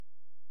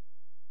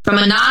From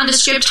a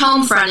nondescript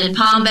home front in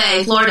Palm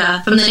Bay,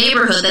 Florida, from the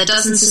neighborhood that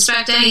doesn't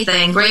suspect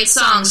anything, great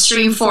songs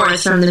stream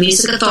forth from the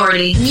Music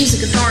Authority.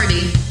 Music Authority.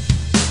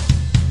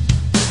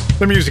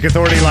 The Music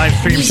Authority live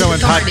stream show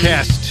and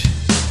podcast.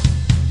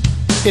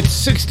 It's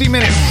 60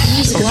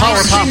 minutes of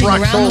power pop,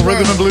 rock, soul,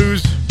 rhythm and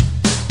blues.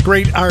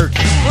 Great art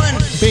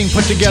being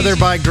put together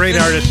by great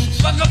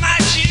artists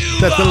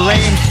that the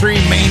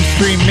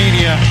mainstream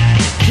media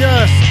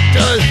just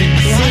doesn't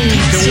seem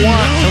to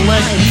want to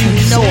let you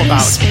know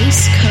about.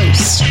 Space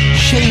Coast.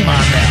 Shame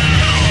on them.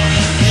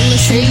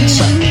 Shame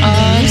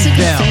on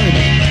them.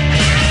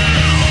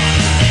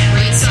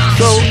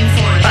 So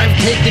I've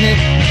taken it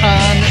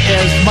on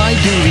as my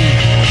duty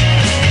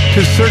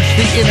to search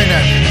the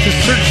internet, to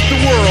search the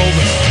world,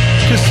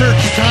 to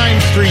search time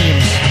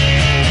streams,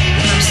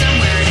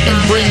 and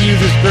bring you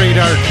this great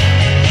art.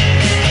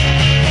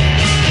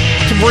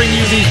 To bring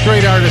you these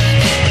great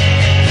artists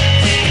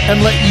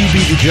and let you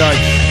be the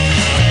judge.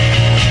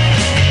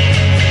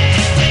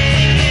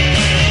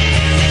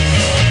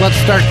 Let's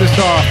start this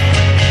off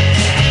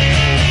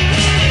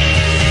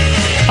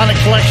on a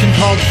collection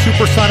called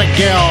Supersonic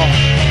Gal,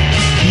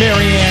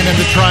 Marianne and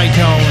the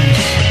Tritones.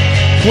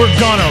 We're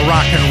gonna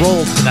rock and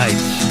roll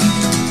tonight.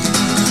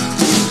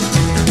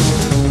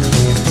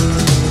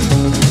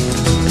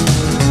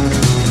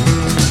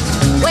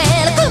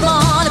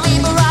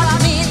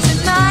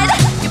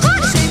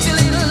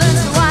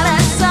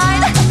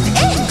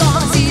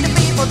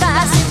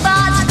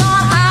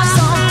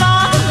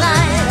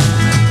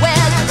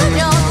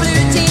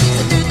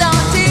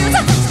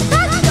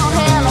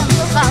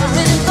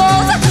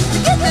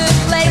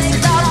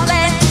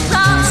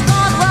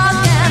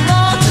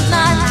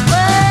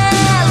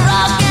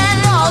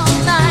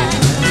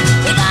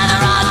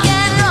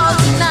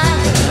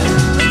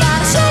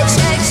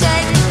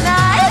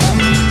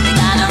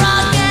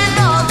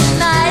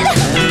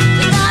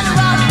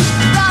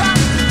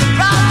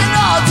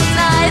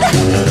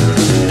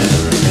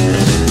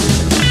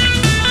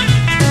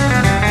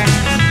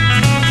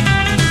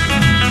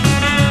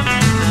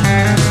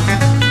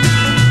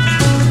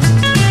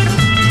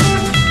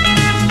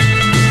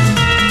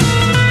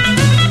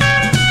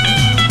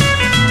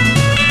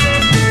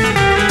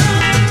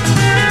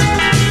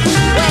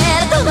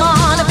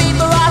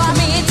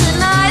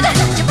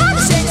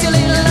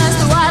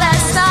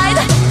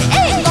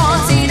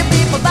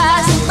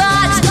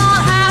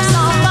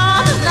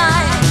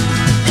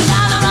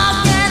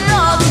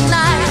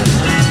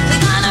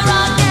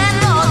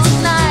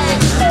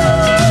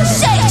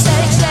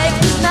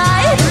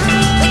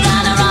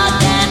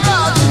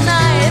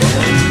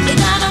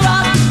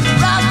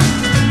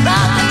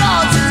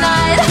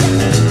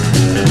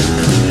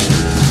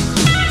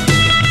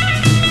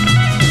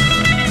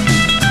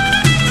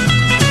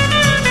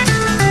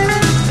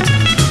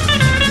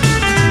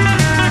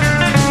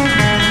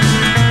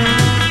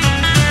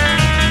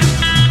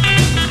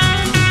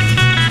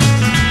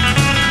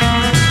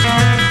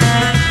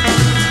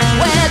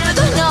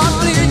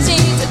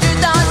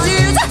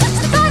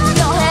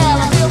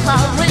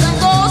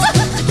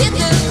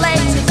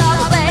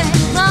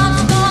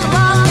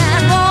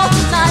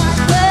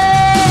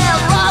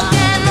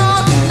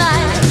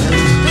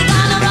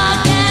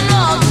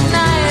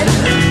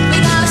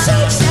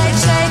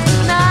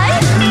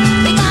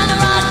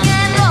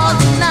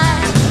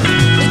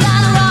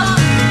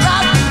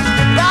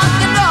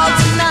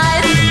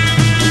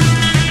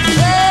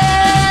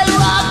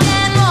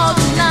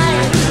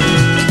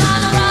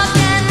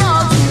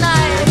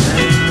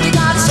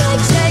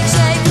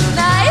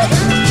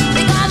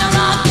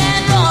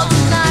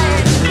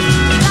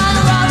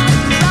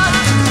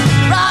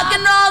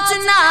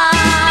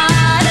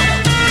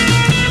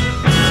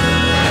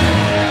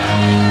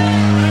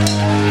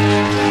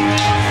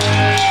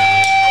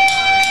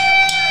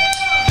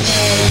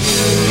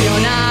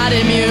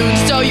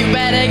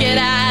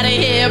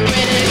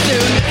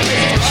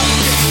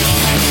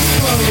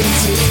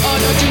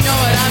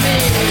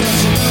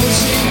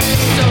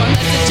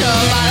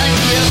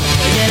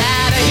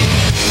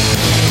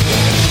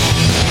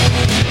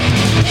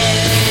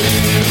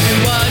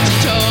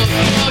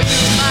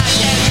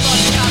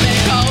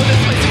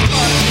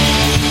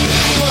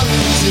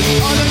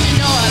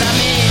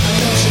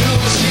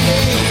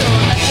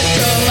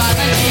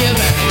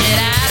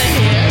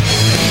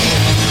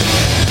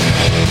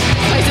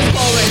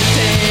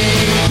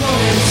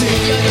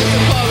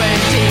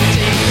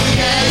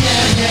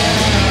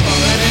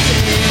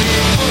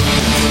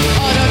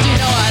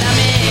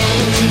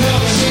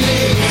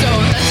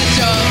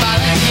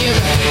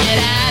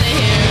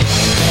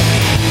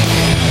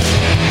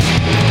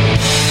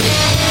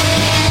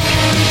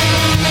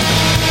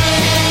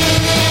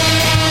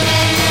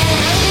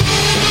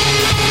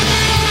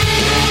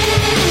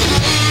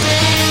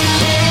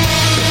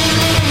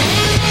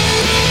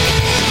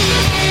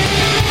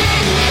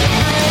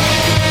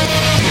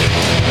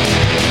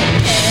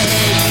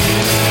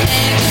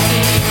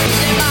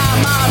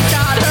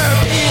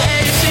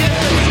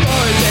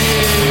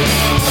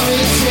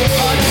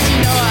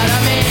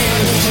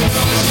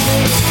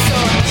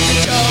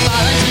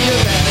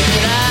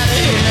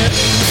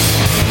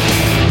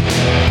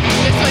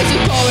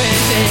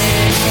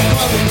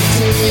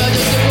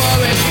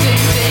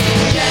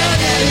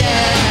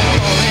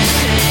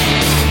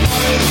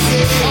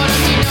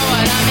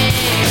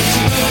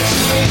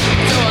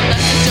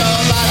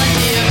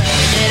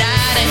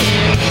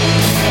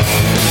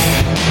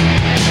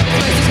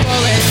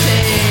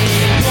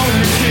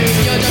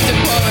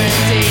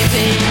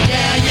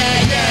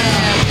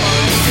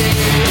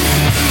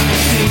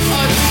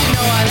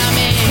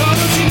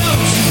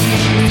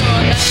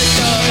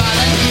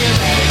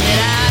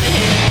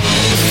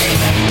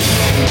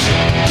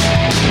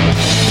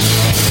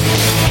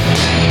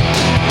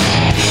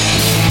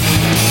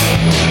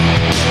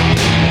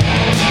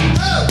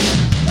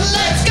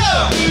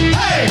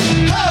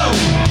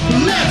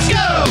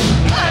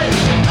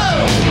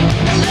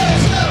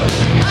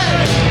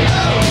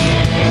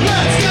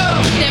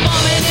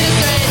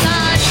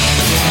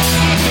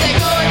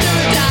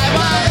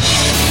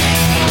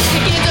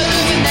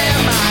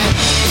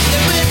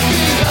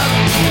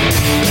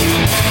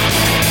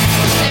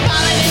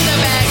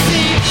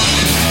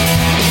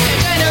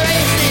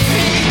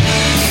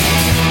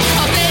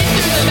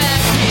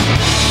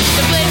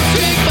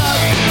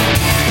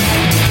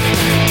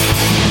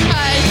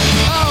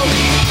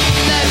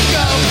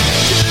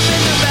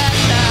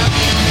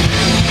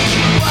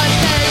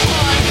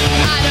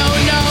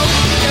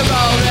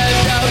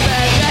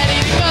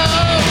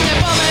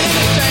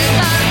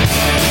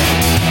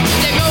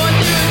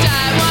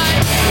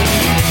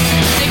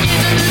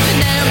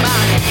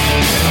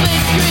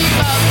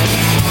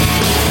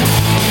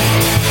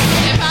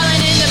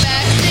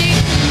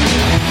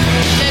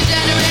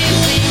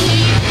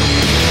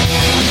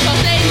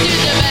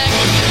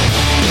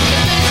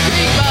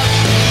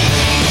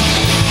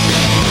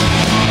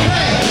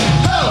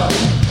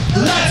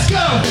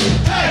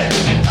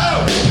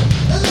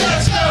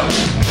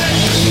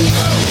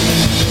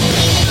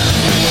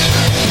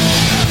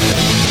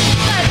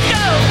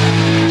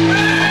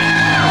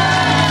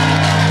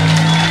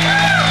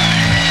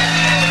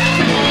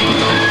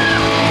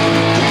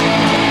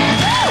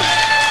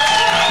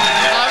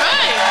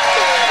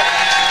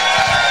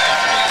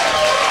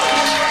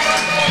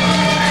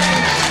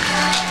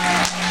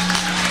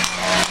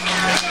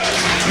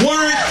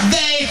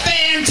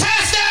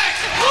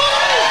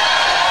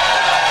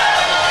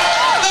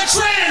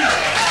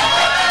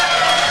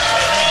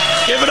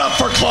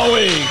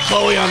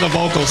 Chloe on the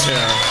vocals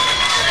here.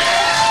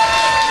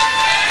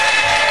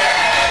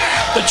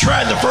 The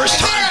Trend, the first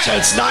time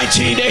since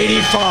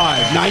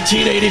 1985.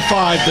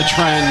 1985, The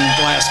Trend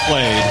last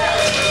played.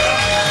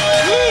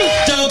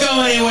 Don't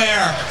go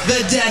anywhere.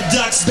 The Dead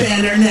Ducks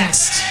Band are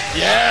next.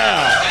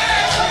 Yeah.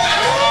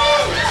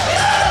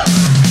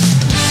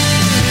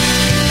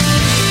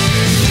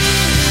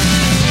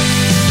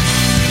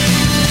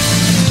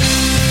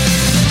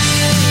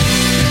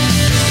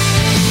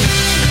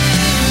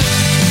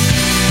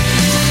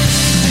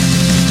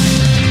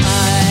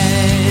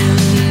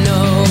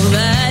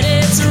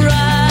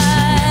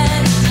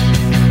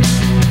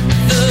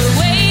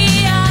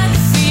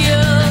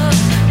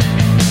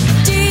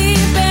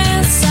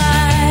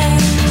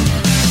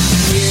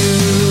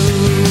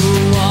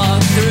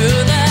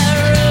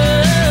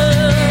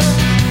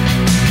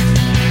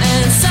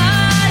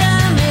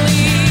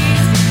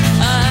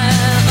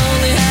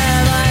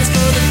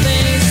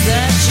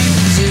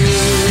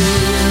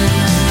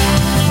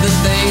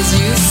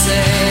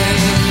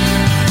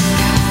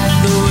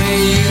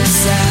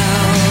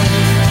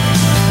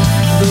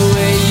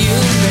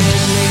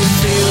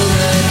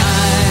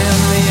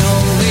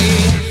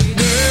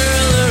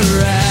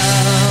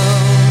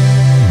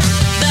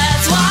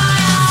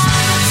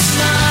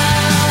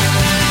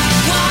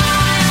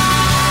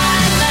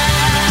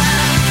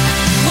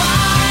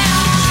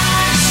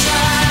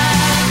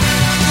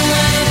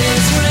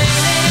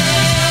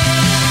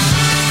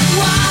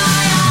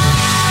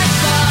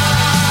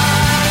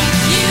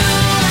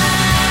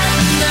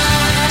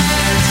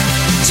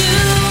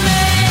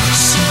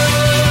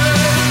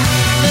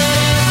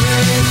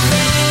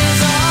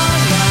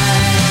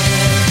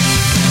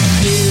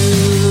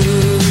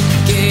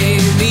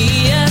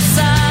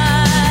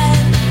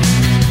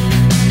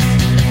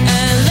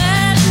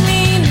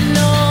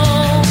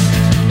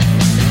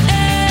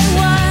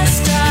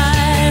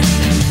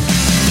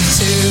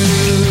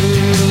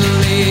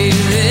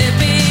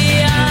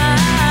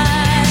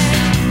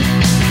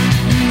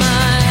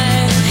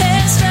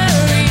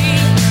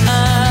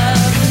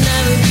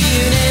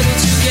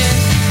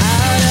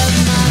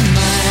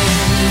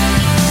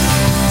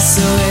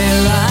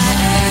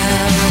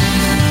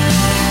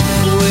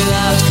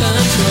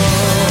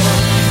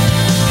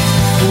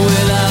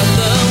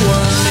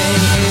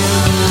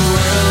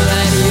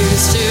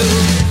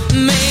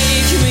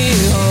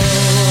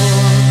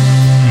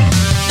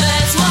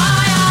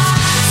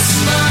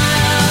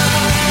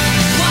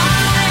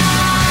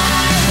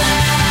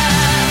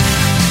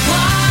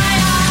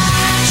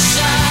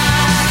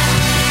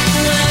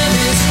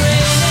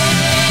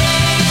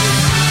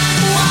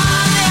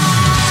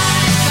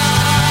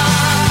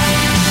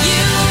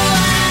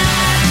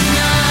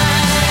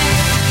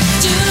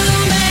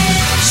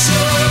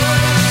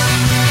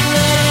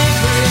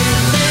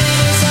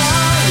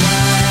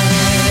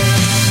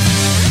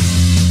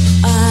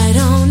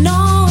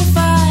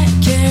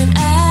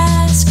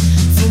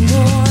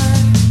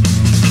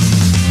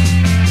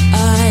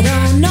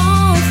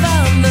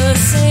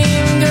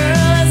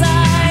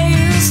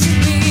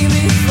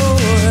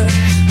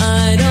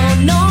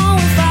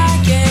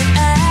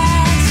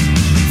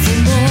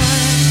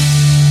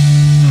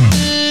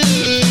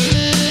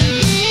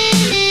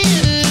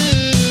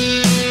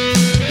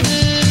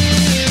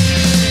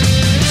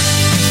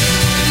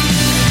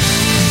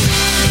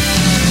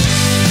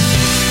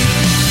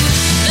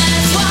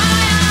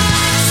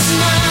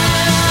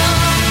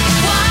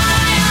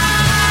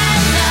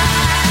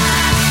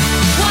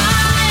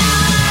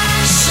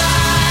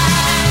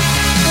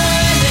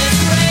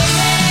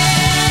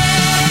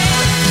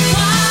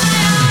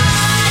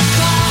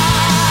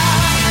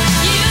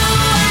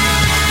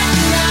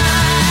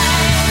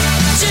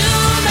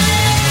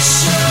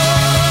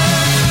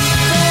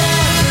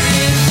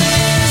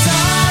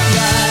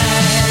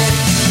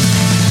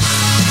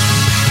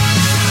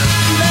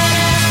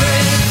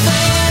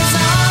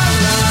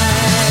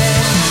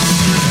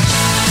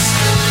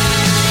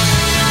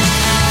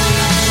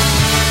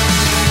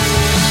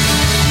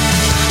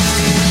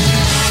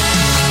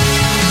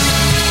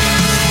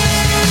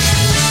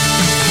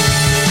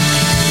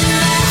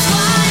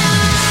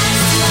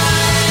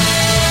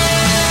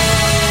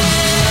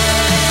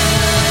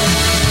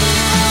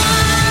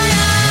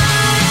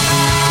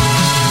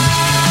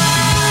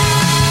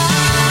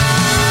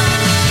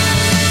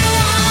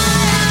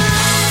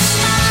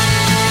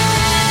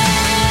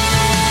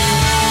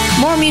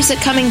 Music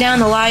coming down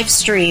the live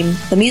stream,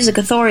 The Music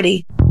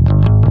Authority.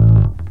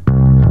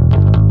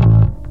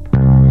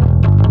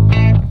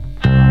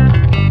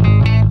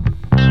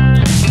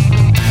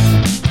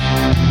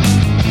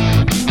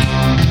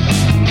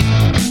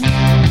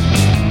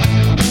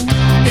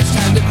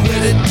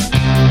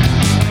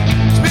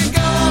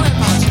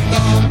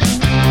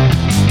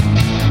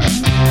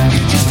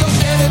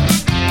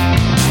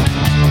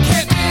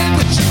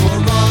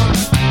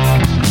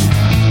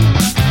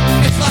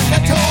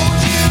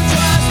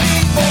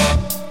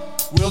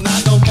 Will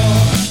not no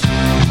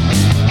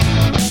more.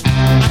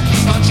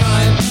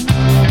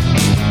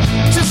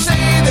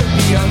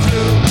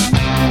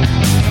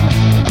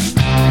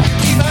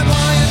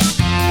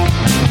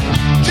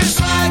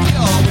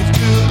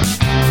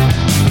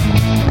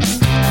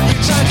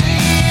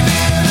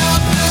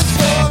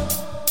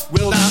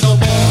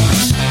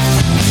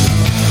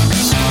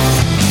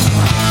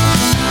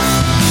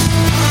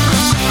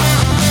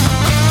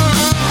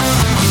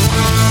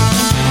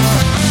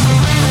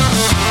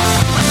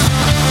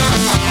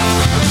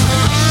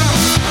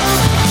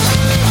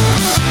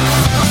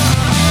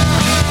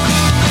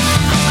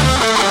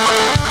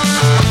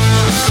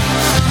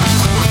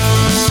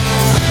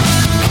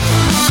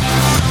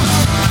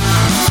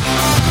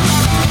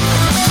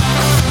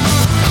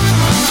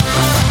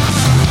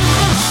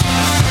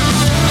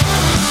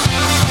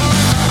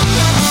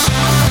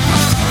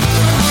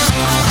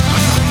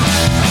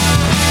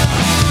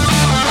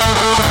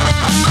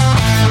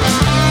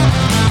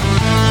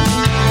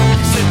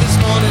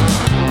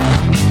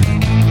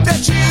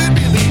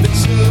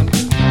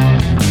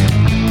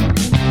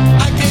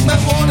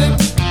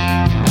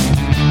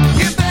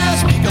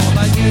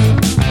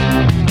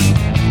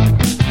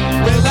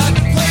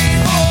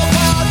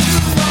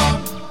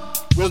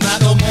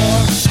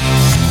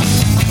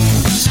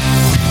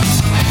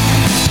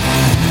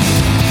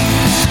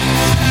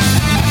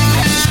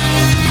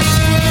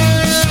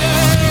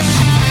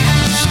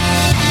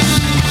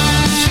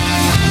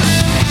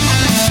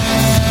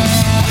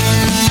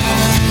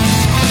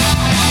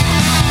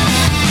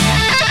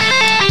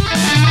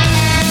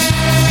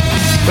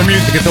 The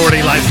Music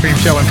Authority live stream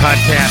show and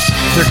podcast.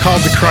 They're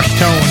called The Crushed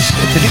Tones.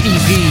 It's an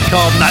EP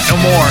called Not No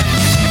More.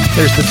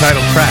 There's the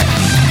title track.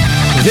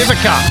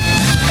 Vivica.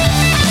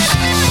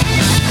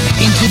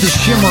 Into the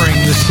Shimmering,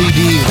 the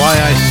CD, Why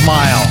I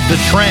Smile. The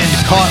Trend,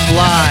 Caught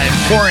Live.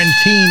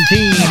 Quarantine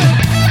Teen,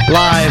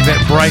 live at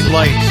Bright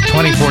Lights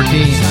 2014.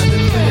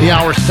 The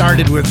hour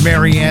started with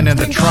Marianne and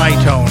the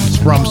Tritones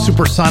from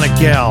Supersonic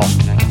Gal.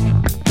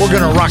 We're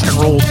going to rock and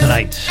roll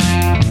tonight.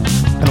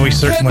 And we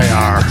certainly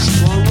are.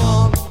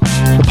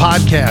 The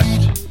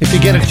podcast, if you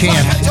get a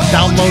chance,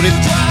 download it,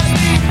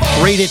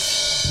 rate it,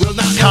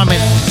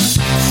 comment,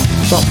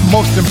 but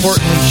most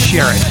importantly,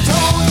 share it.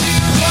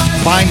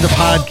 Find the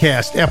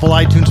podcast, Apple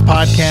iTunes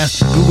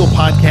Podcast, Google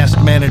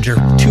Podcast Manager,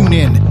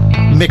 TuneIn,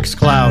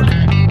 Mixcloud,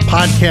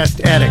 Podcast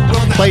Addict,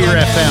 Player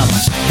FM,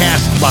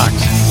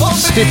 Castbox,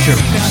 Stitcher,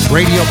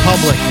 Radio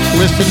Public,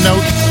 Listen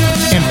Notes,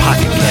 and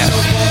Pocket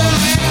Cast.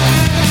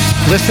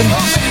 Listen,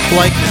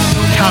 like,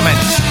 comment,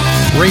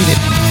 rate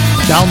it,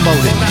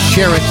 download it,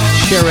 share it,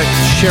 share it,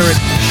 share it,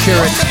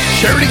 share it,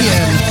 share it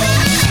again.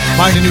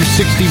 Find a new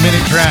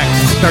 60-minute track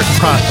and start the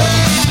process.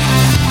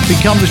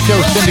 Become the show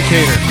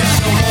syndicator.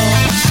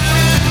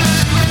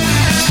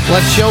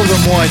 Let's show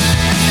them what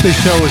this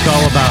show is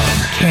all about.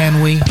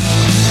 Can we?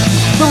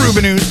 The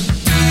Ruben News.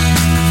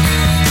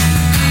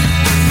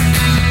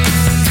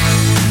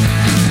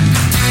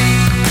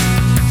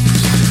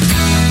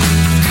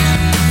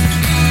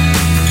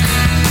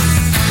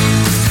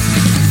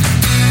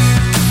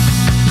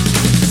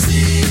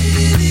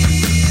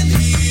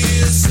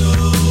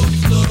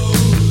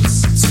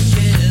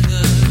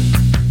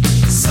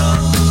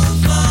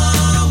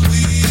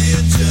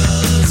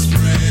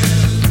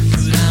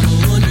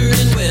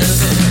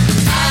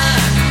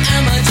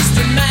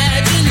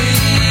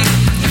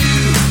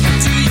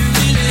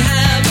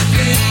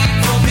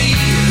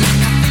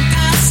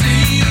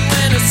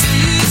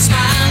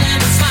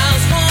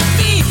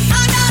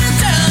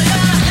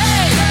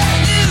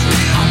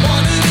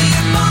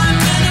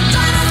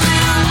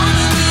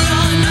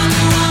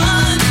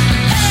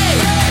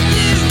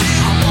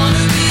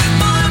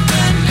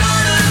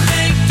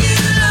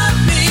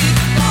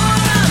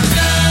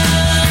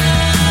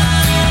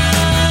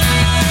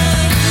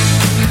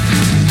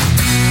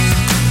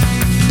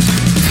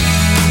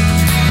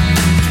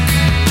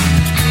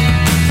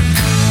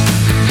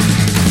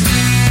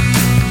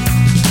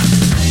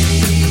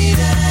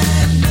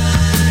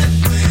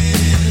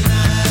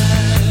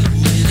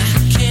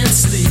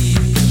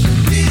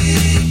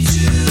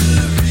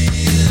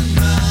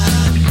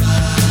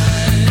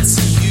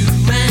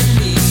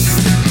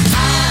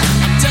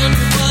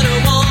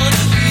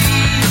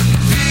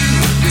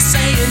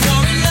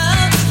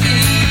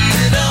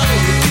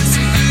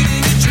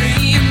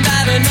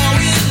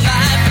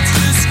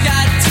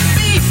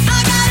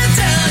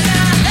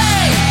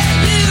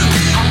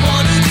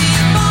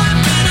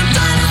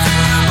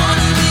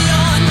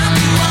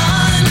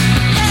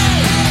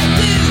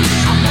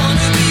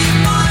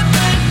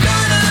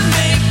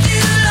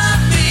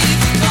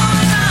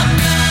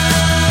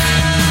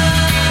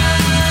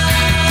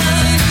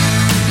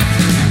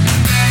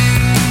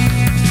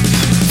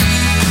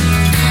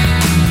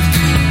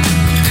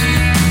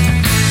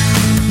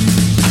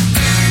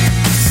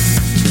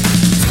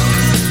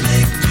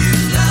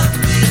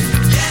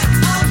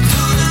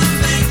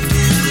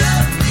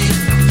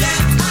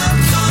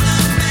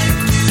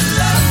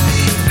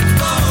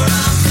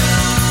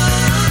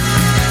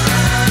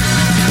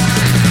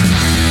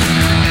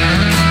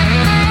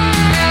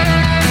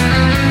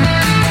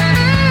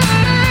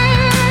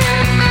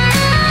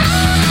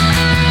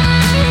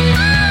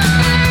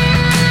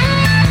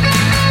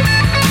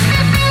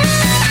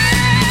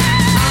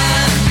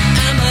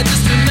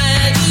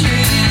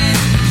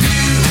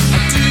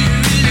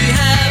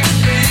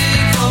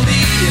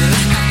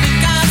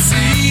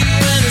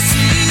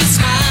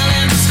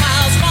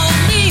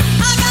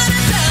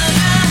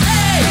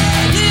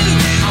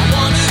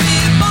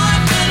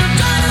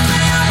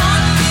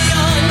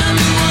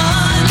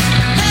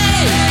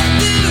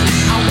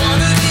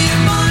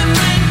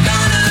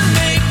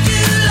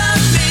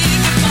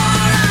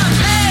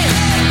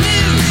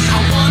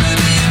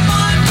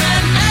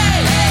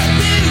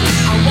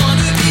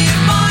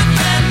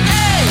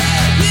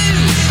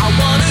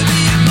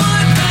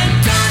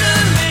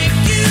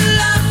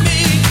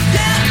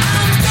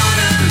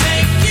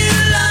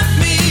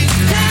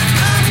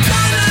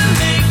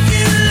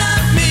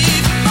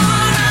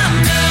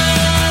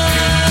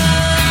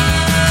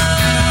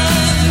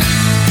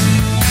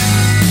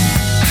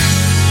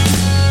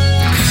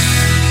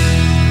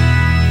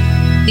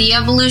 The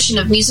evolution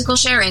of musical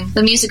sharing,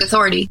 the Music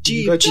Authority.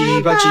 Liz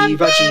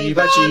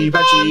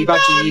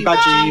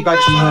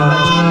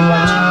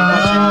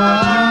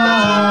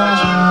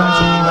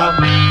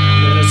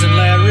and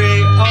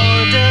Larry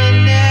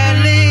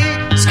ordinarily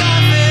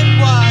scoff at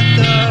what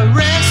the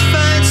rest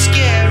find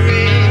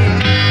scary.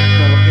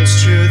 Though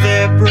it's true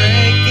they're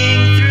breaking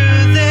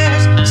through,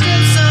 there's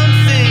still some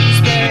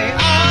things they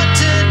ought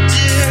to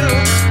do.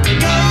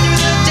 Go through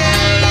the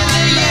day in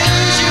the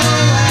usual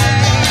way.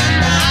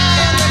 I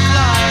and the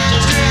clock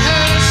just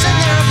rehearse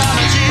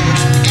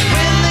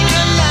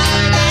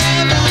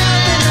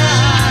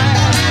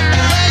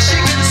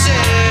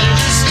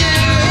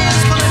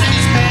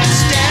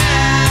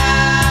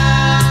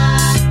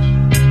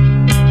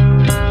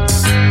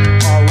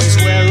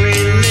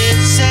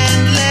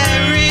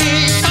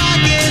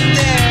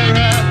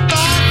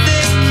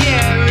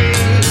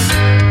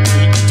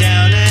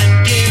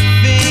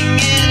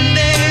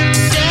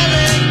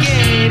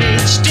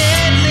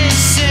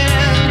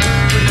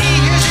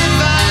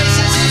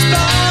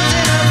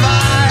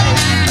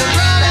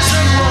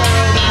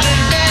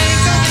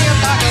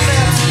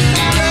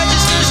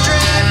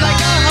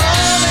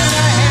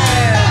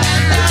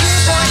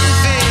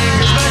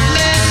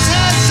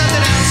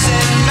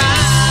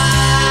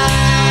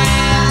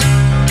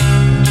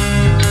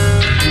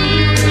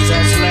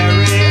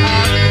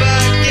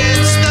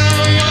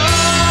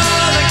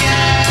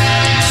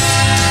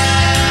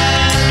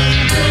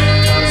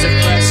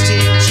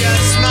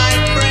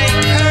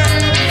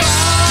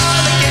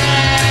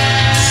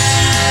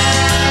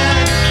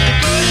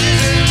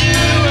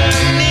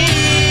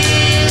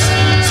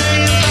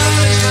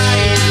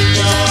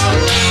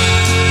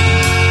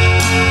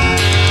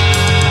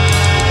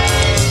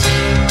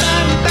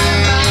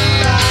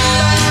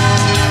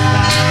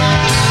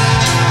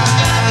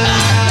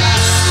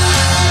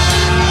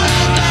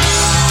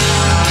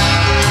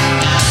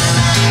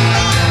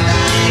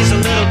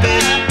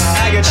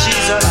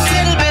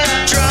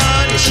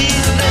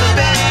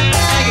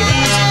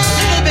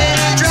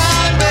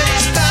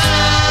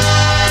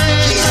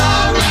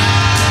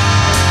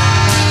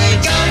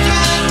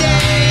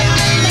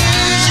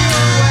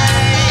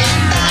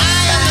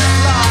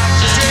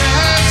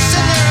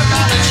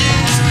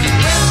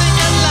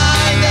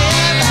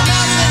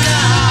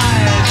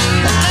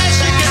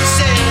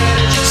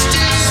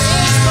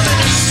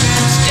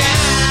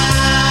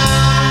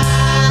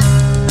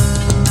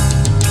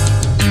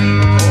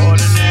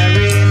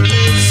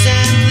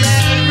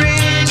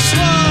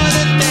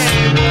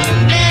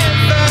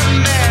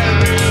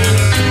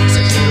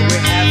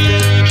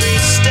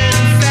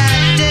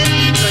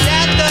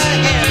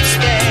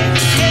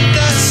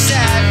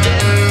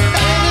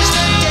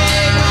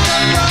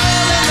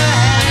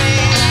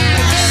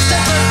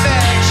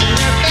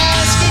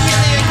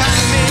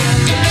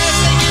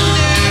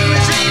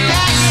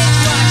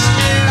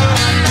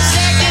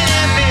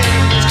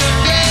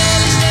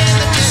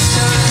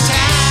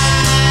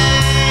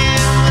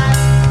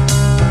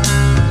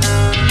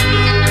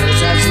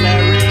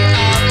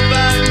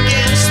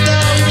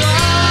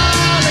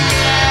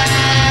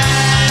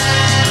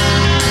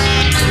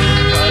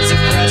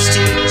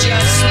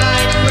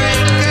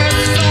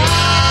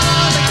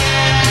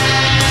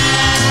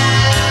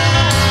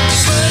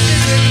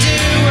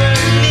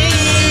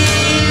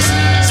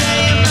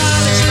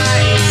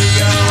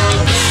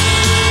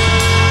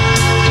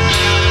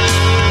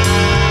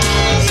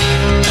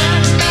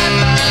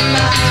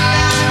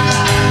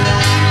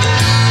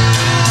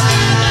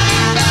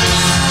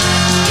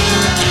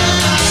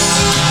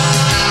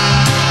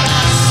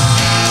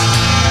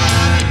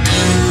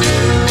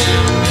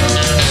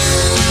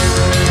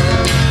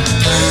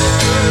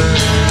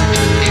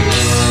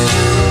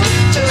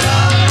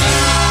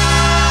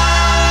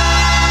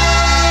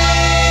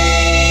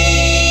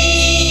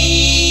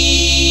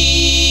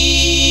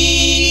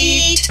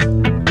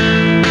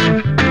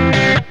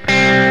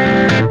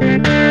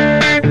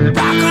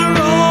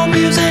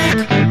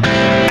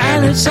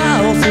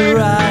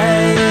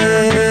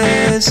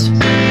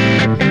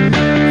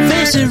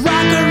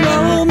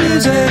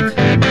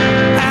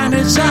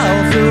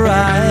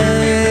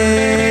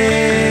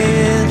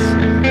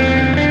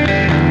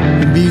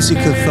Music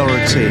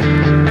Authority,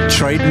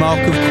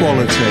 trademark of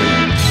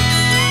quality.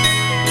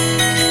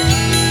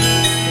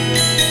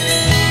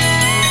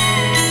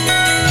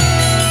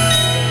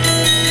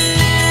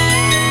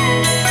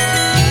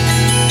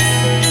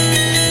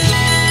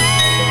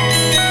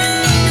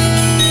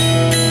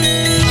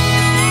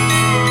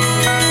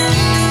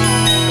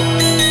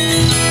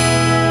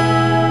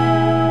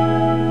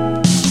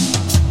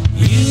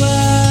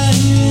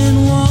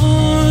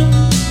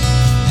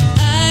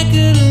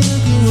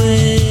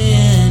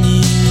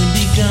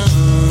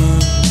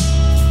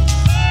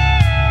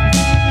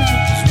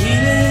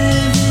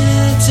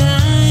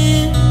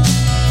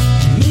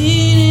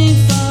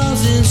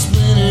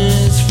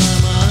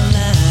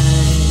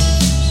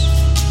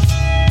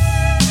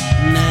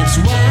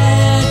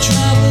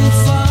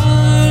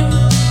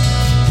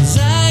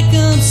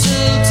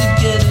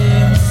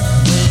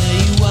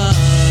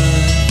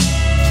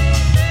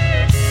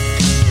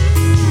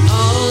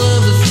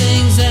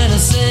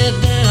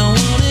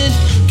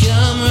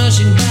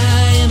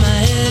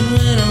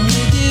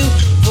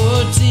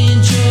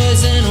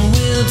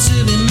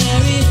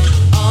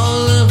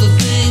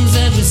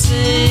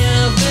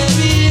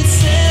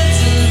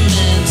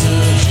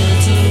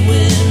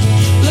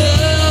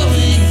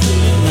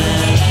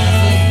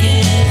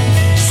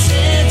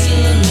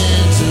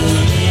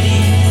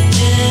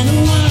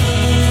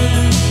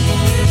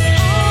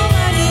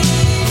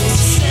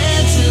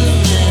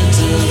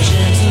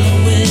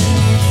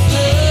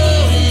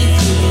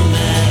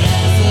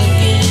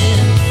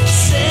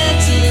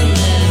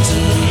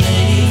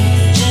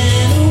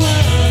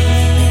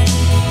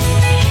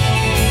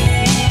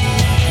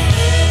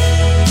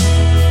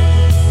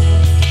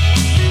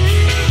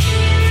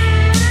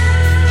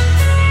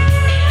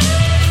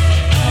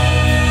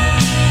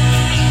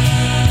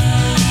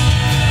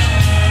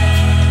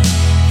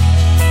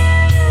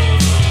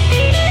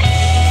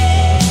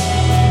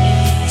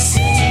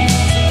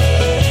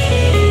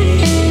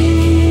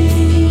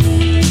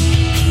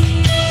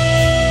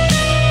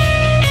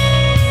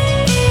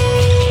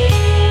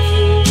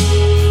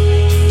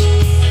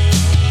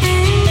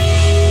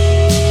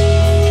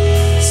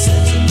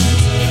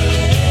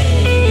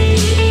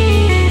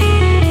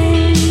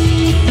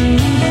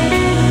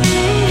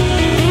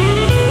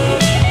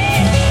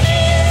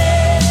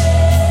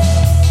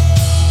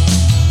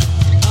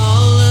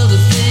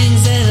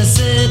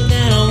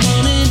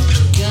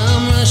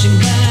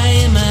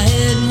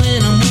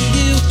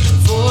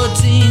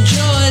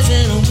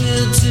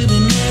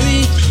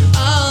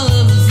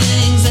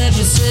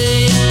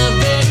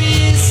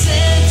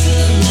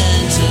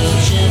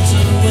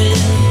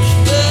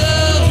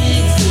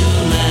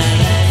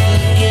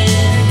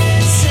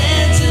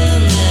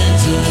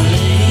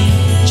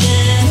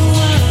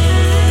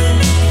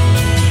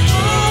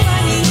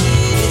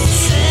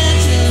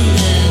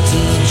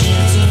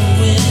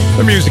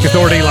 The Music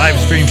Authority live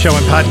stream show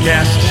and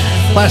podcast.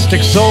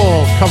 Plastic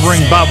Soul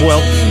covering Bob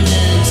Welch.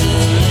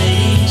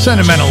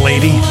 Sentimental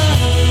Lady.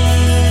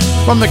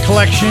 From the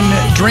collection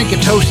Drink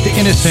a Toast to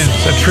Innocence,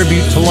 a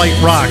tribute to light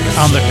rock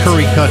on the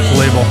Curry Cuts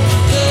label.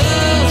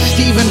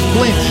 Stephen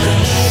Flint,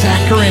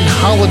 Saccharine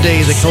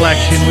Holiday, the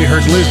collection. We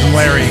heard Liz and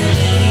Larry.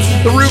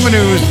 The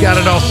Rumenews got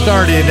it all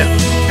started.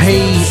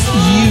 Hey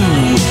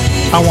You,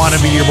 I Want to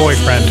Be Your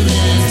Boyfriend.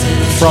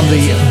 From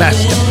the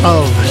Best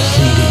of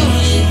CD.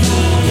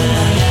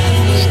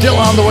 Still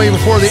on the way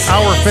before the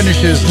hour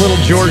finishes, Little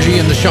Georgie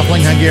and the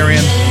Shuffling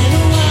Hungarians.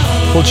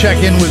 We'll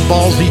check in with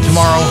Ballsy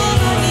tomorrow.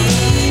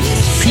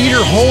 Peter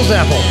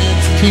Holzapfel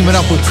teaming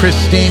up with Chris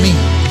Stamey.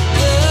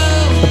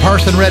 The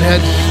Parson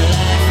Redheads.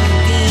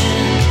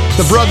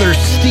 The brothers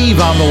Steve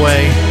on the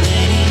way.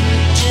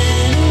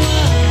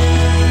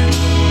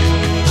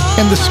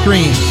 And the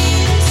Screams.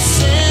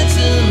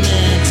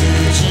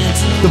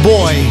 The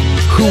Boy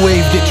Who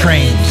Waved at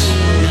Trains.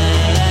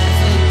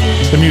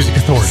 The Music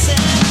Authority.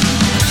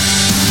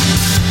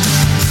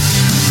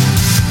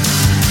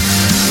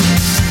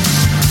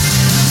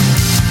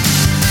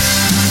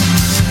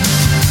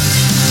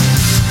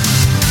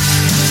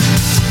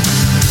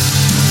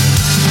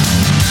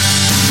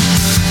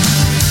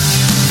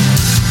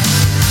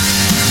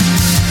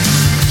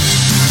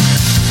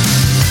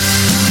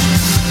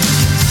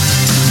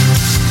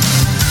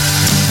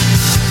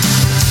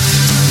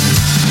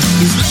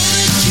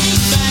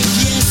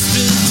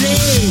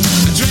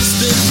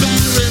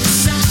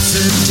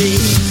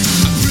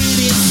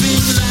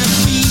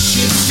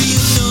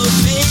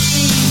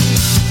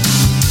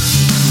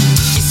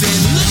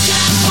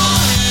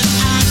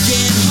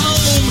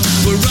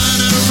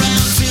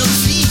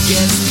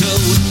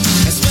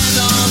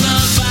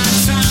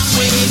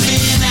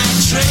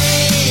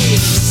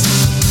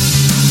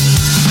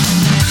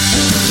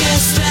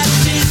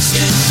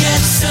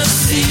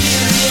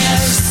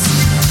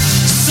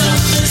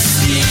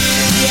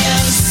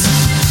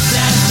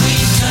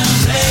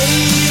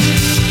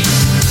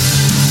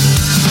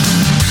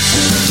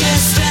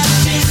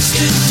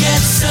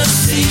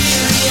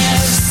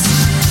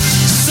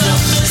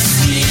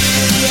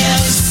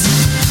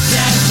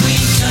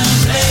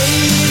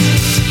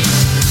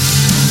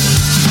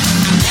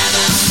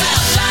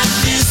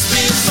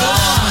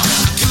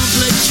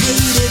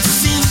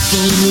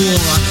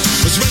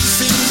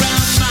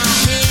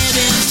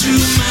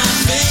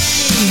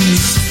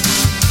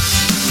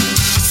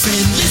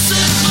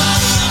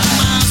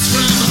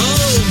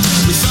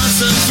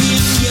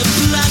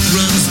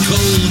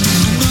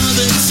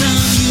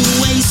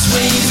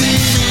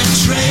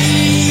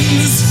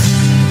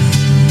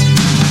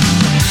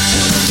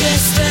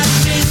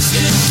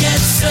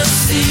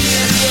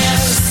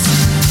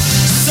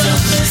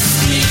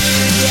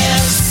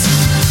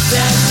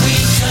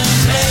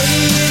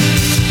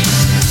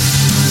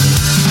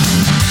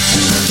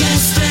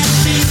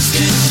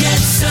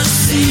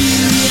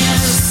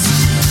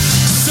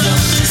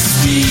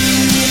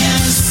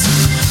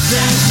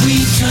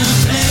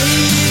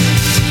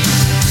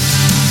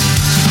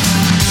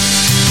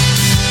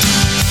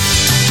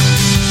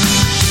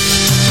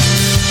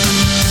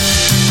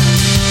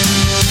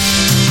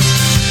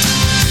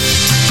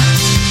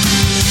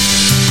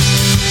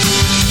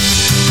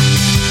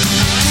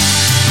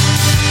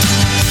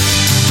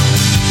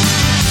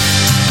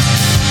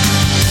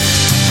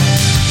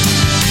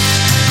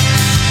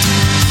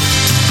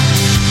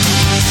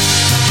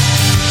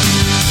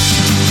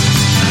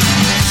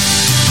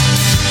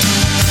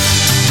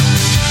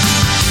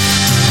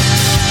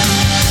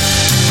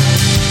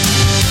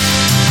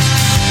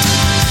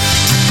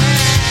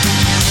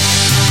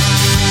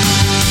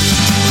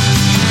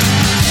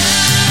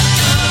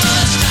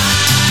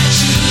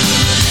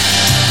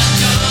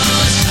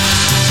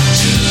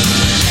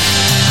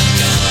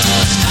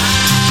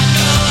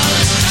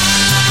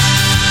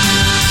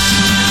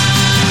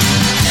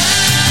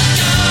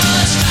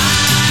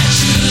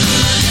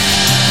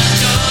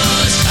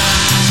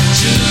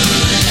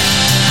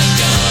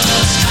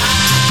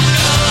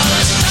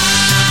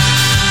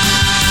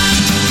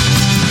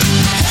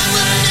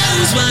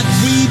 was what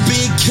we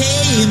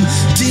became.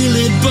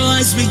 Dearly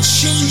boys, we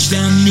changed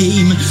our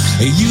name.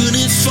 A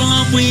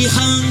uniform we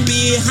hung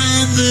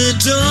behind the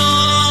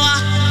door.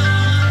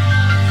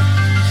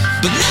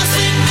 But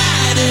nothing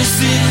matters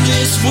in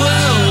this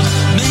world.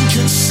 Men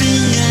can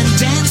sing and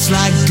dance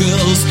like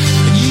girls,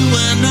 and you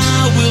and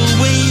I will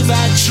wave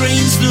at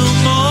trains no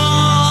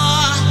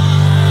more.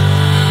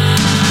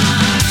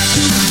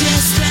 Who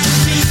guessed that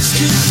things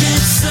could get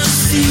so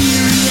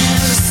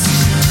serious,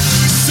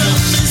 so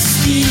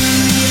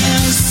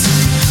mysterious,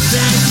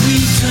 that we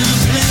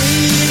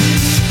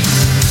complain?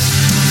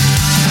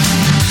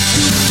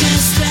 Who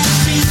guessed that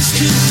things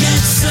could get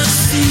so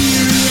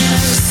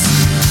serious,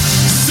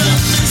 so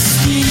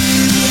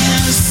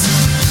mysterious,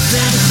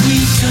 that we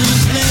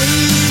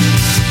complain?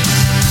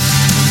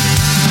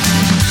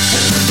 Who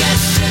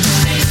guessed that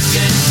things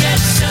could get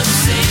so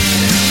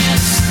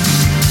serious,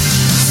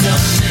 so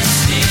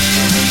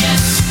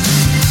mysterious,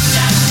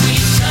 that we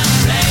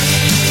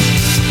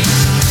complain?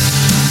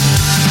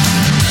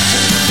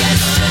 Who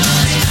guessed that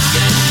things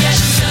could get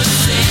so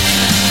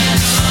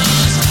serious,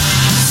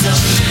 so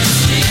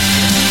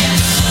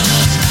mysterious,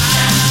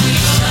 that we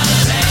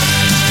complain?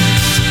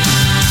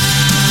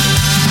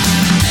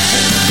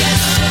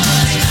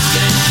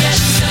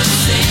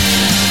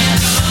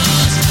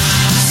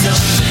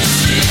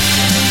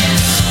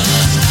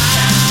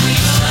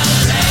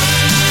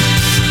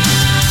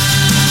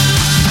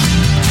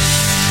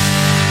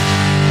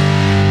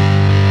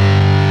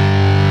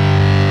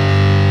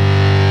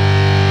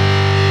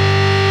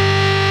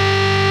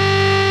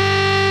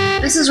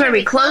 This is where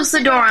we close the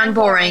door on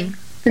boring.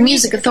 The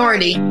Music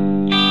Authority. Do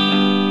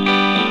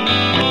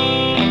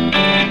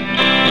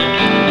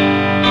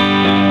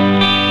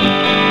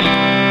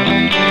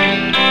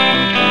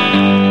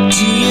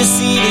you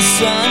see the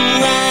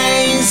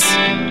sunrise?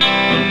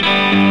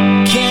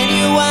 Can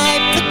you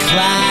wipe the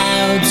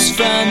clouds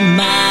from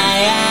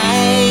my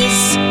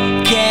eyes,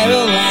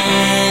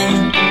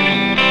 Caroline?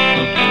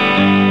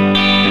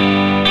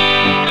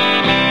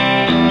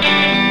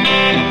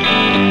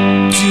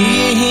 Do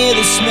you hear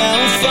the snow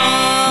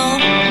fall?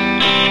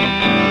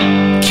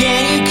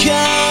 Can you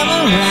come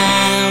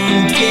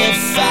around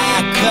if I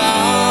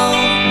call,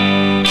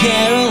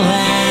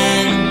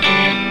 Caroline?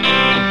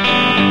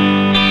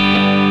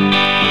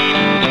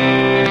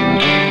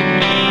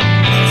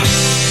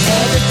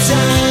 Every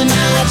time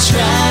I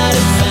try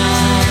to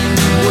find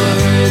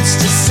words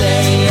to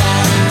say, I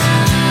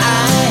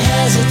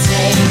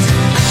hesitate,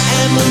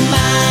 and my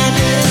mind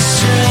is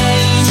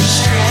strange,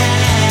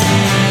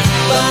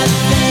 but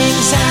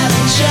things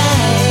haven't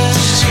changed.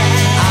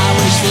 I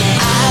wish that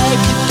I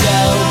could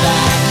go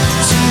back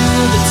to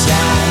the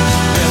time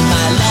when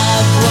my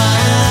love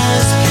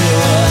was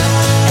pure,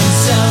 and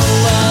so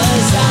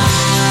was I.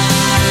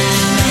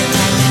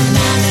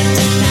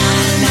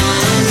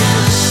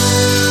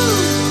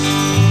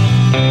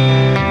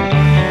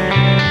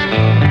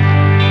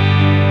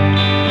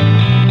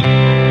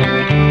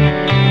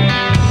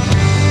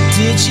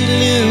 Did you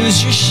lose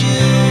your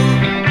shoe?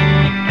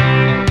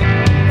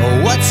 Or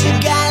what's a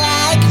guy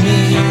like me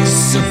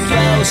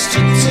supposed to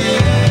do,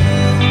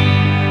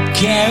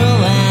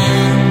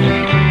 Caroline?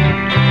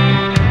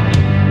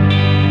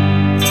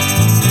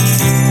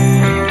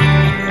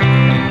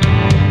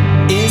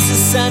 Is the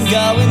sun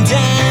going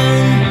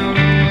down?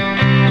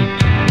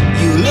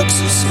 You look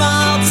so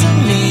small to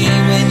me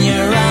when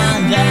you're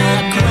on the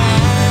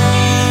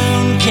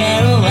ground,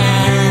 Caroline.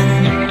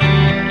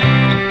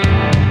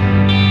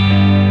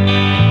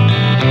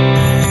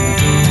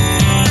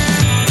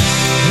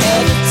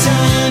 Every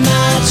time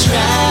I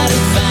try to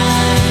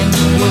find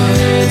the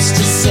words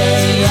to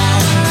say, I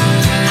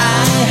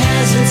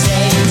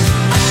hesitate,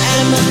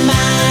 and my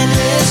mind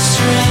is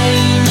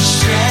strange,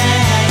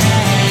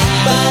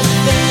 but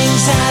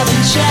things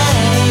haven't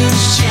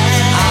changed.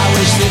 I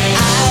wish that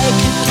I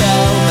could go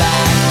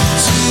back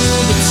to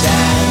the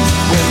time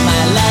when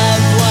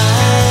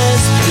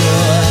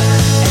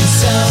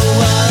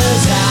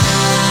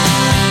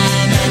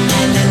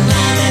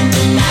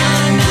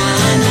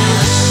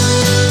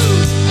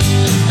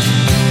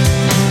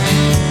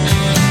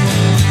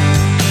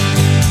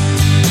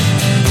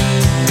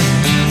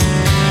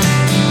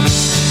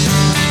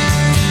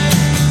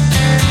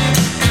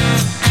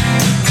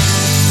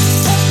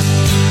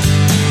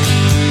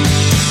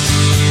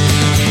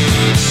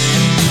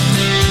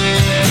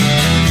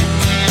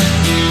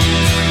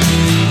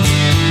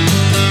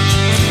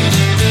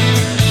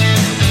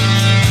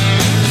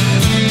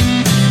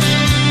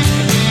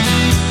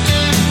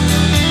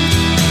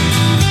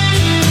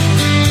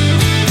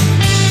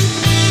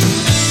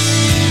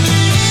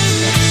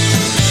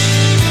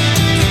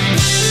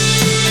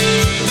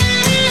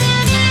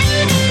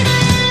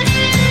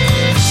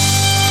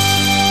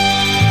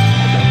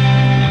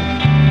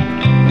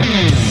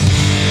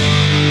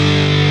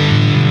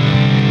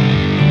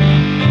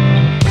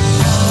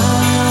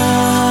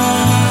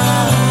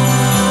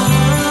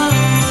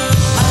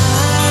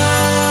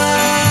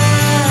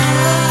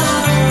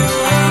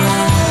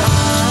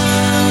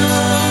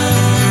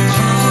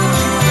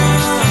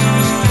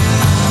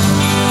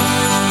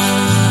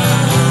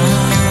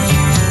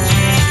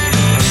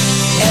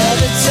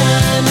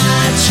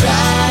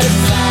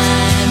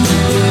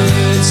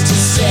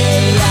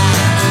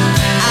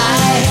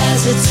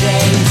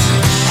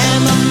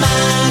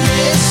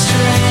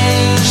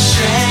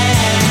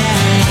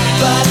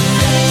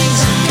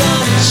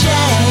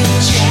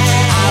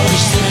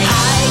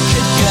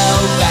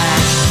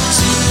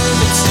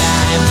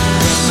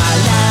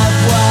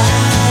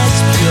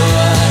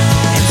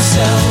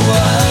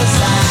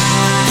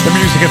The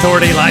Music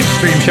Authority live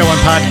stream show and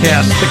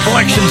podcast. The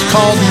collection's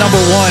called Number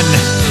One.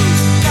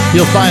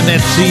 You'll find that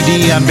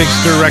CD on Big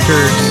Stir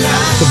Records.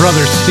 The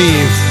brother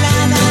Steve.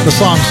 The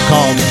song's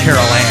called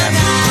Carol Ann.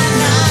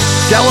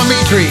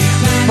 Delamitri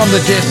from the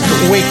disc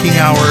Waking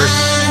Hours.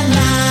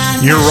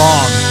 You're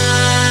Wrong.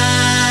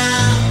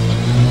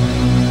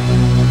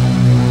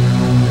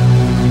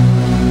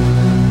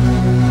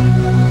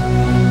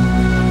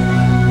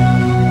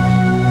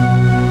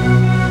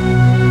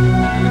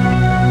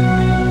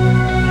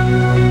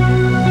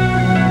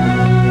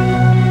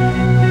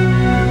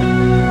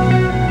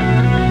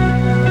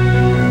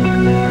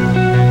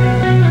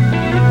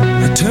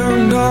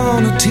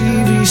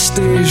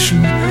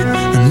 Station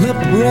and lip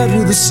red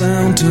with the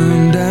sound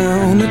turned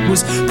down. It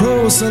was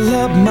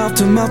pro-celeb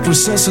mouth-to-mouth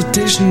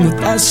resuscitation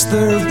with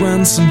Esther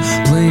Ransom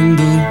playing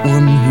the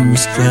one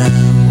who's drowned.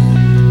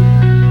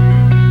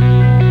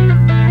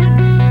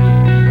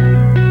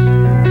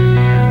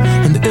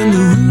 And in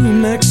the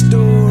room next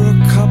door a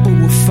couple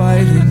were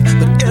fighting,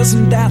 but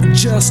isn't that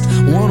just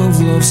one of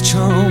love's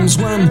charms?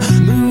 When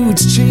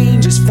moods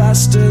change as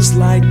fast as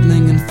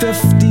lightning and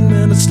 15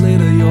 minutes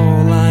later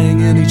you're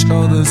lying in each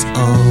other's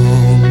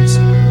arms.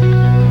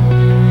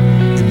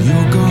 And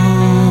you're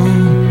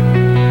gone.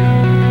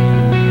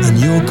 And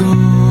you're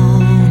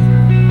gone.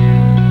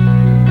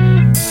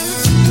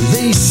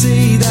 They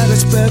say that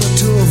it's better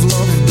to have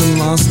loved than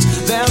lost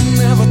than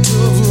never to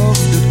have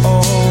loved at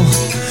all.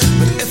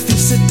 But if you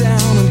sit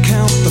down and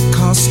count the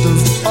cost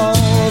of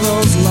all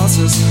those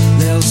losses,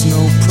 there's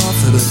no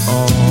profit at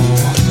all.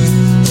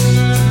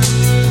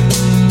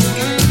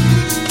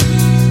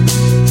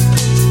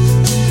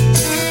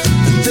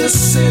 This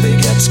city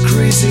gets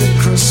crazy at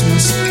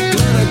Christmas.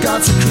 Glitter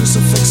gods a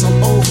crucifix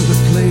all over the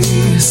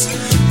place.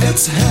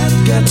 Its head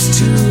gets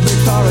too big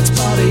for its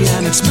body,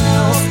 and its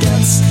mouth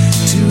gets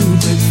too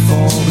big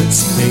for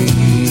its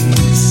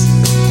face.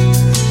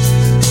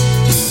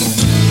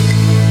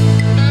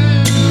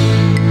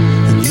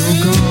 And you're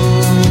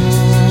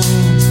gone.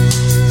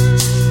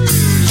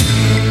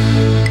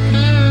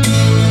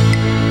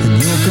 And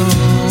you're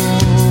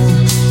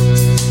gone.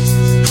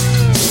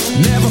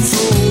 Never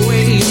throw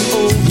away an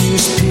old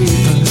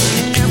newspaper.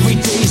 Every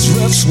day's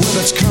rich with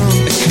its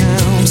current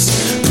accounts.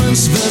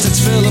 Prince visits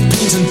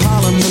Philippines and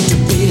Parliament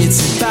debates.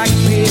 A back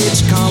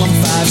page, column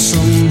 5,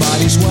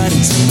 somebody's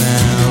wedding's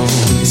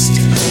announced.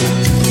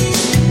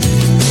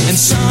 And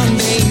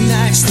Sunday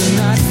night's the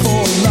night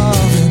for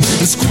loving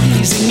and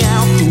squeezing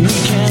out the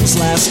weekend's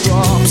last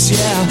drops.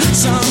 Yeah,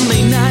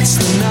 Sunday night's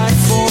the night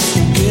for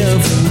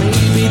forgiving.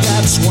 Maybe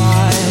that's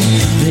why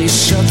they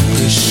shut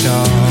the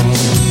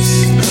shops.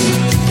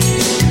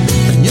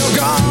 And you're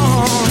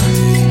gone.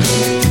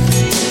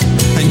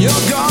 And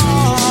you're gone.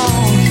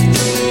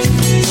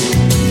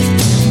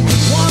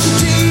 One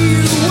day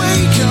you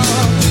wake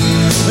up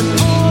and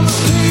all the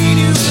pain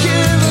you've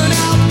given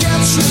out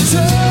gets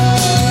returned.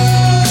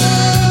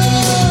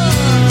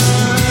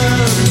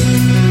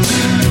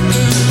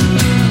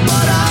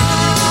 But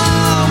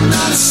I'm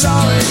not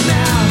sorry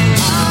now.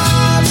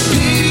 I've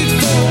paid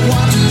for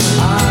what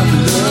I've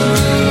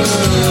learned.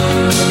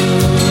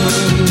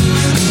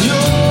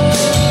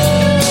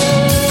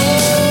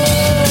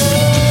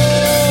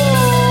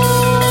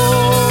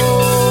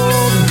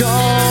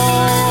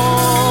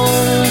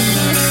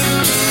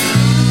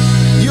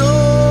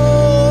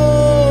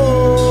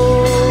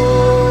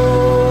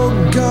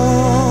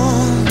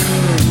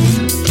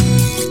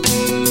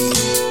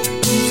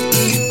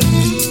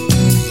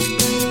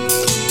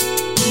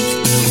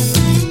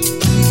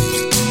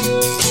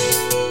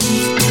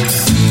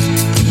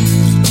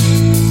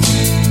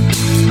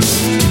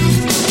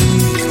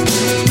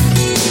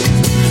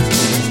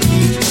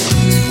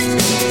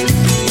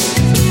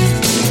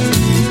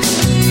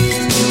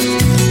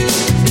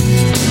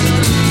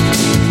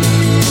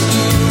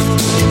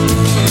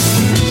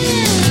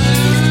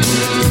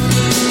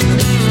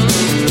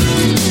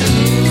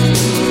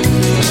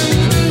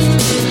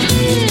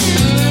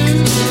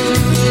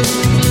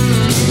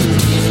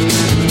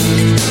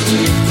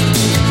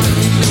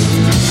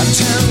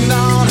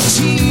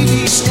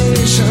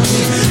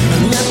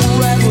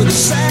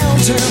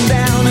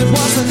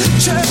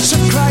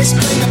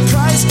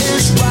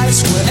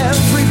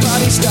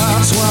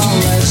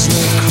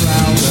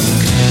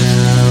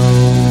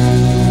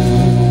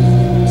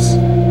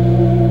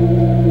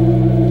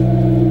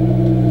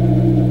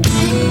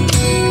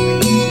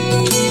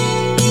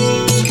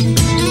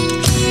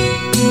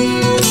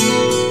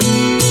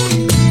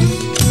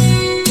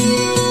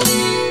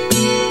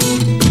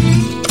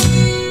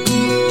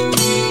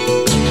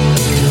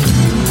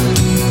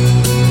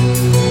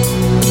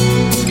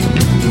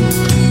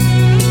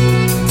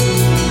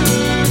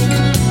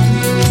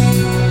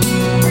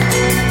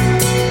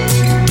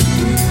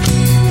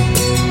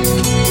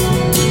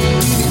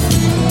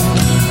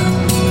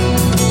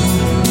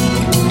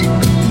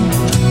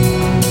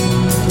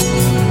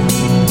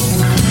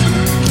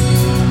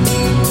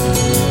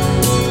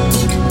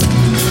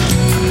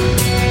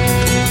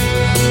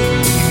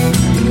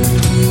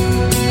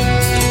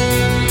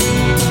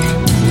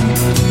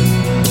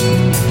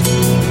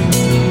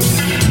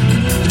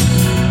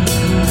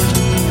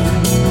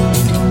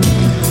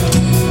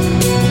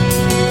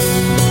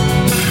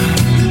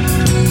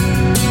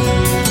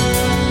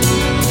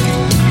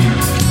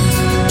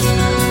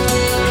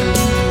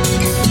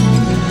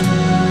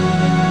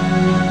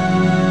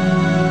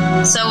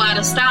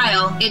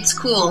 It's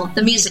cool.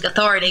 The Music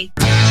Authority.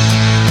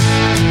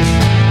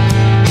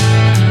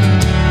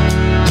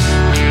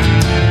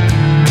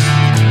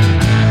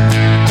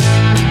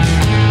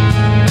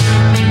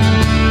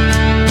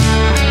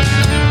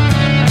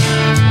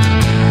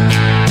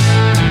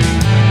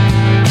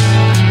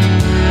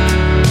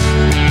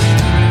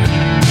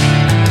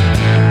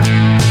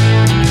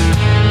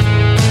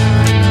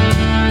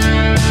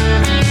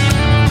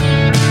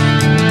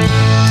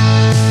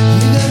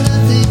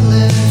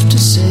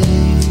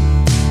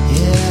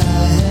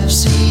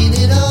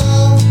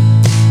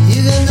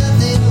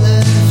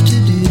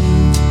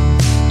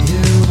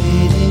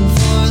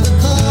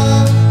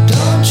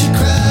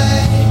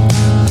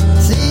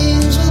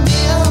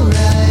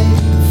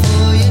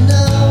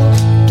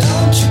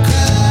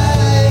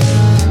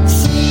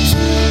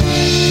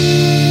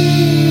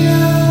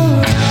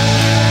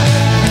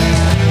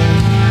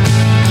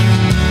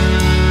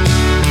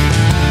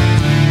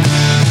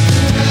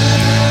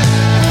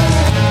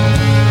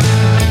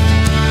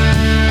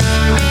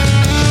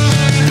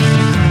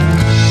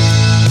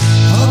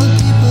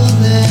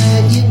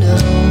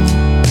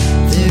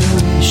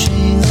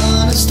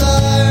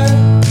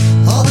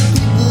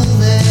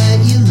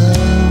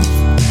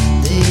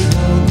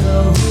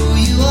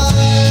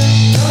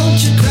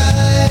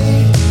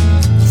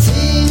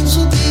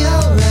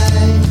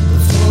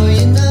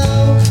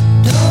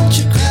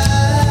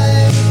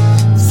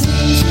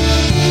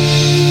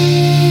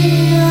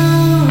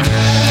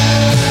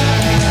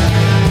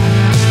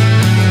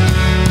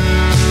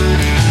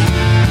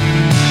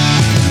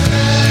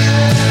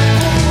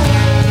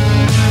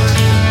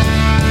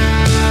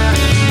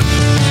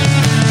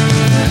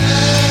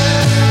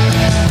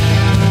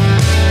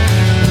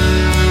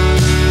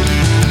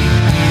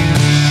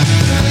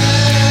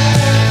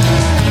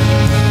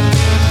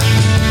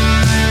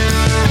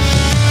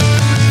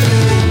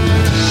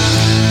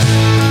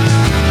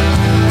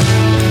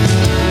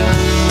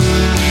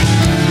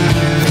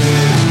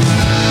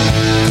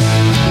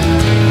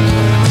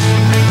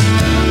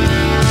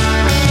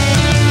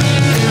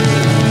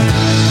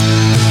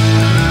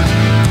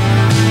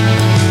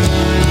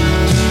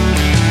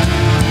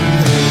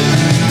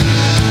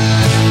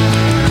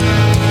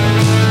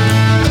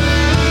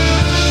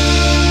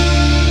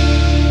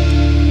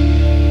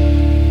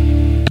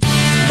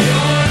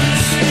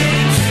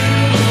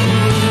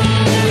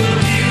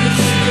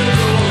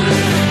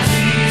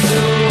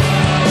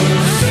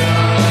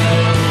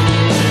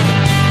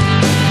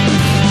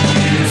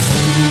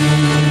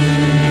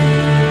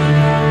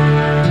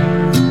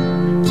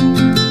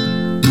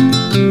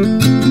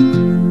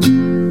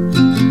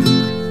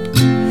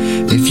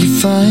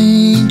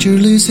 Your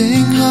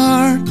losing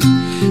heart,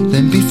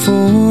 then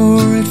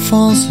before it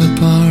falls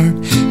apart,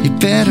 you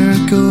better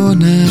go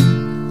now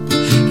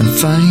and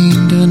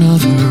find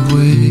another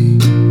way.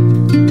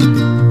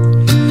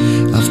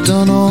 I've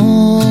done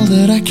all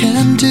that I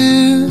can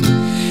do,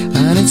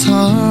 and it's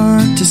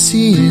hard to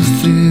see it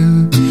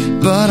through,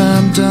 but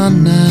I'm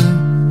done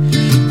now,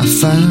 I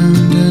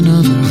found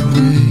another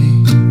way.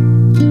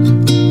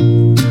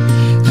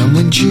 And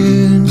when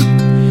June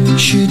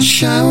should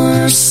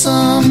shower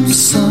some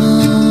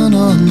sun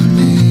on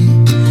me,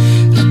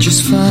 I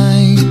just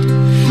find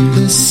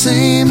the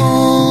same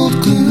old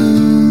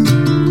gloom,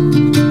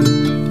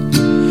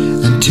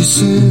 and too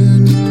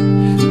soon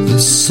the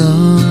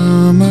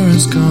summer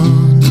is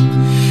gone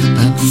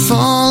and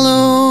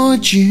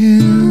followed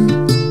June.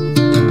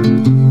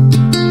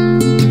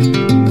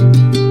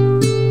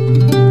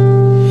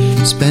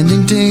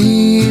 Spending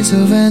days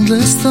of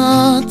endless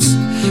thoughts,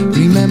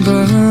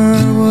 remember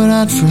what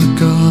I'd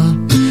forgot.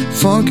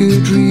 For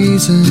good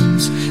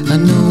reasons, I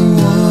know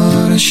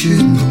what I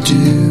shouldn't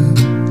do,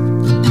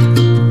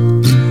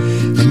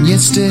 and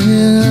yet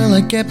still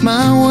I get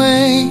my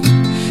way.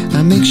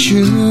 I make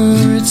sure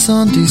it's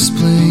on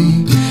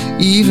display,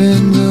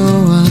 even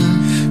though I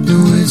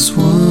know it's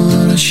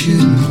what I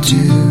shouldn't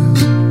do.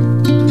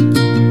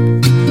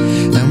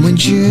 And when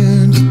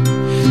June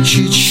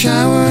should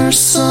shower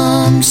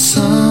some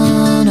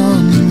sun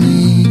on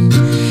me,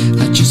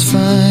 I just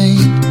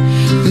find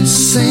the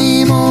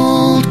same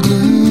old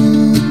gloom.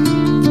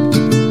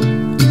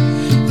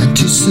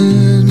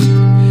 Soon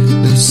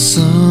the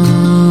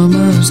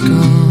summer's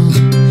gone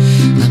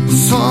and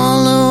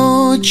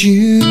followed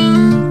you.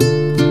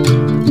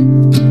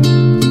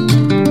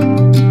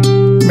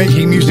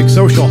 Making music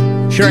social,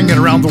 sharing it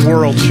around the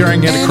world,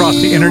 sharing it across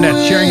the internet,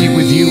 sharing it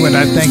with you, and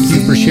I thank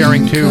you for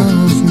sharing too.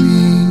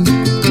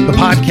 The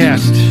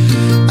podcast,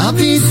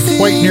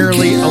 quite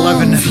nearly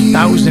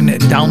 11,000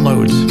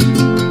 downloads.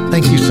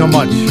 Thank you so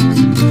much.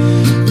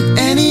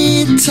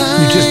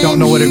 You just don't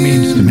know what it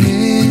means to me.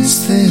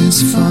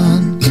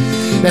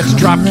 That's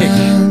Dropkick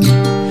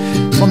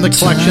from the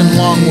collection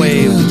Long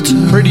Wave,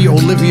 Pretty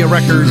Olivia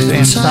Records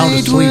and Sound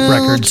Asleep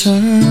Records.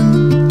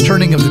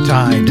 Turning of the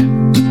Tide.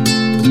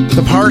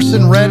 The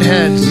Parson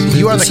Redheads,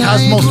 You Are the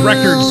Cosmos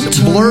Records,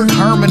 Blurred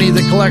Harmony,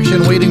 the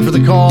collection Waiting for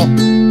the Call.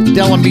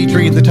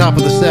 Delamitri at the top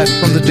of the set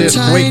from the disc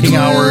Waking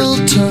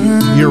Hours,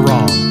 You're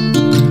Wrong.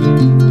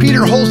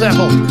 Peter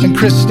Holzapfel and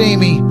Chris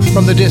Stamey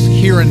from the disc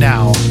Here and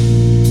Now.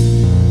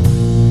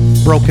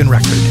 Broken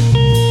Record.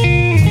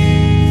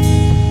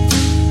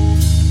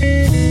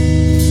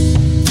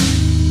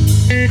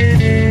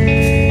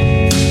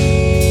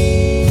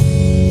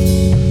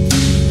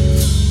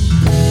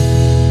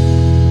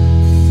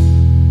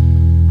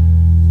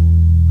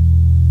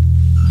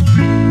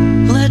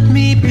 Let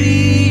me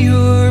be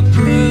your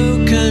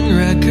broken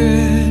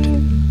record.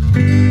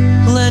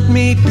 Let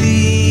me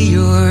be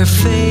your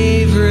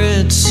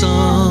favorite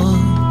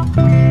song.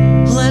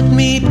 Let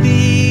me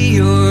be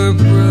your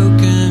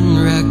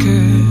broken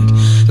record,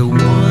 the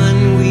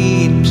one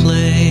we'd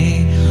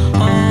play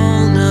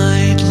all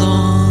night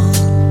long.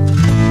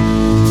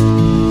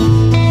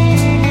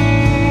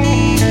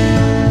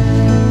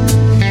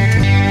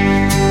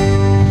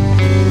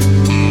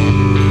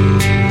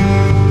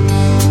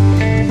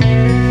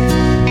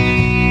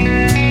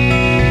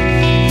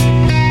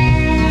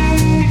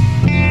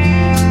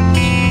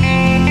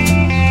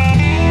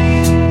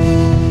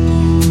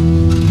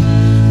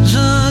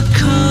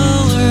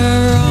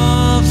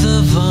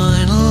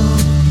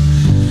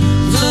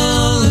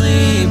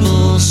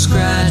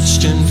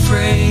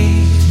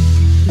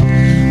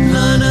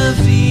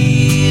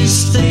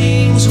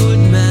 Things would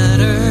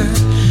matter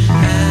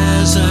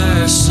as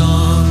our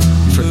song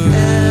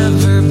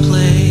forever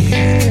played.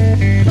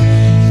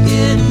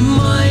 It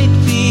might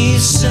be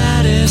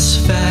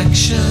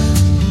satisfaction,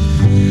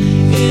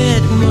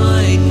 it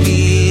might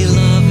be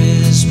love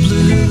is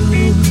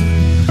blue,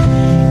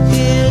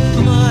 it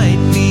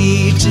might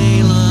be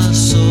De La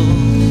Soul,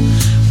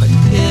 but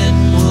it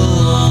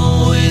will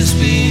always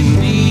be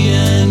me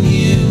and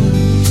you.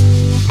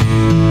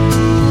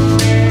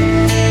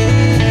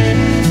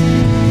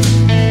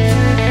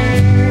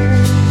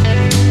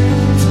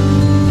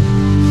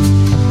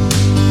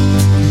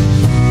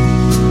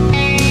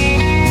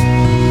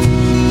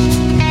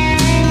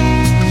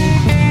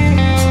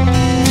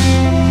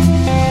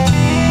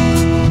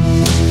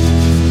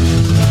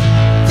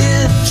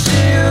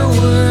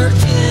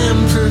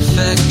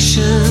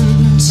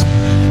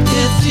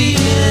 If the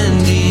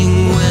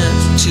ending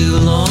went too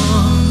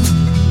long,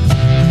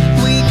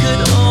 we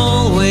could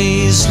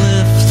always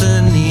lift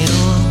the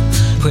needle,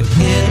 put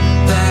it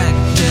back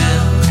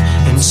down,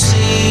 and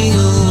sing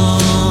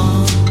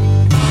along.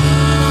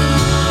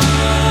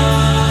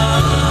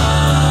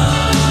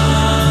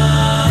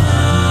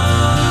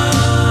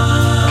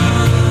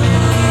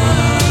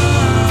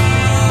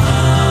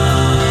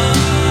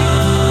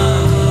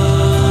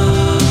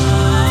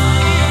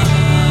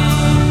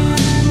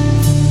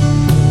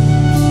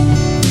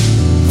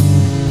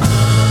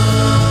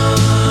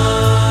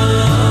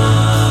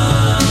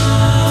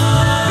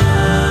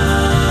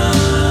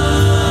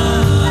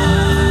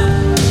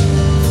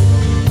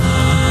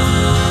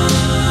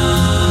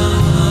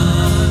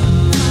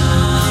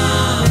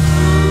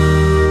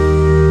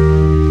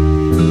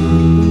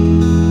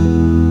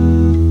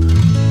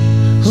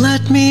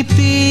 Let me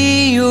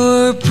be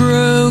your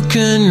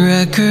broken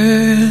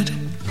record.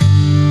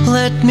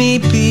 Let me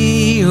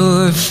be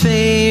your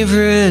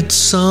favorite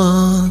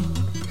song.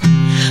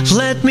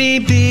 Let me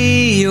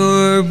be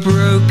your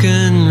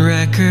broken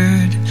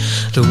record,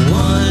 the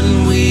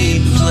one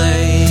we'd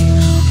play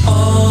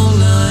all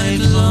night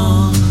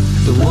long,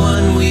 the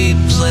one we'd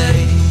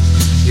play,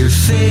 your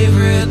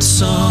favorite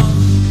song,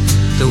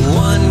 the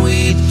one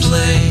we'd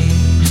play,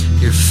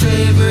 your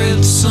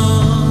favorite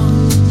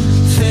song,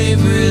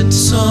 favorite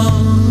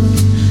song,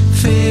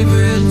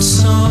 favorite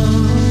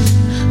song,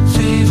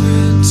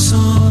 favorite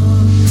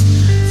song,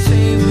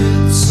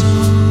 favorite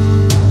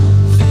song,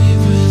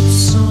 favorite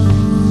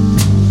song,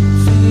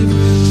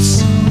 favorite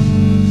song, favorite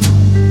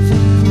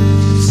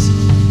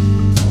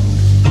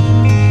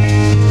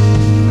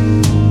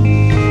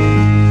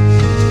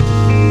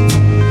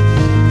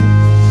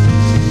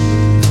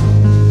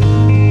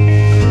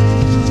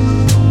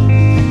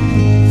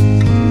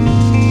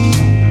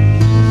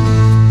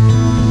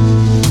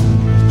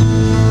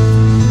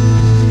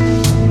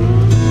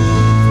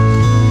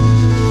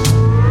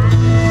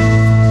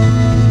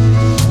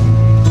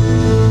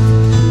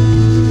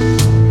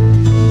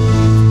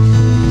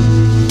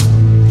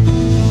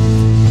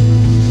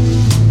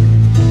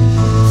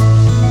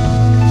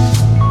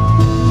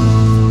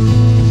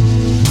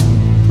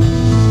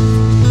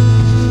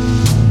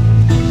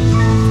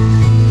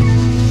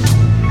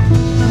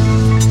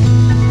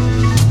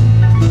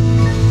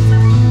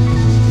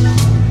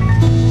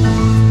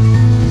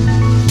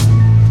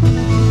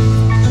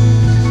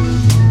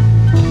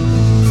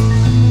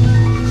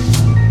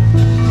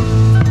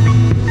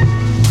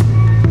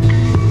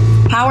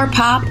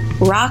Pop,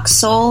 rock,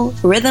 soul,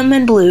 rhythm,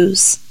 and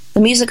blues.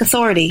 The Music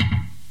Authority.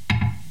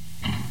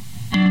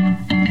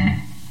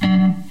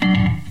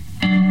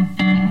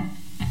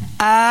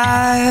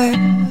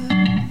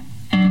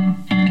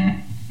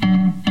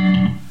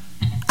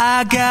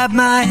 I got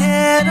my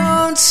head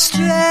on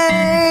straight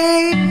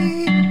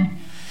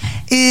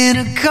in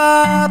a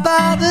car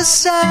by the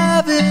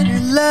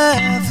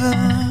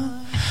 7-Eleven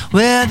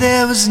where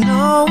there was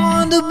no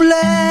one to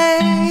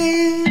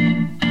blame.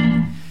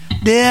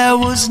 There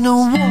was no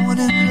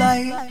warning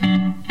light.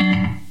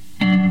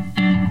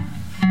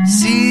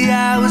 See,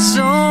 I was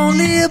only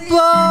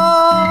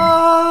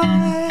boy,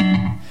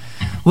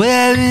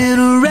 wearing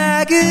a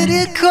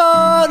raggedy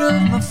coat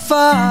of my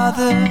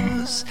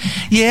father's.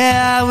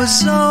 Yeah, I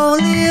was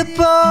only a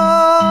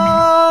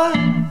boy,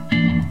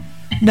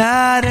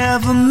 not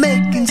ever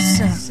making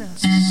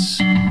sense.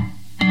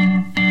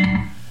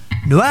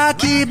 No, I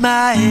keep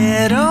my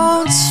head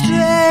on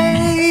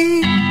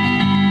straight.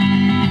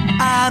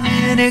 I'm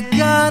in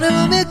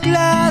economy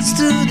class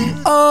to the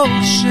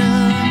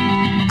ocean.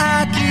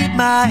 I keep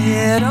my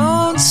head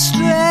on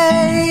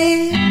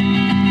straight.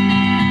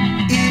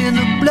 In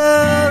the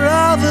blur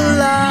of a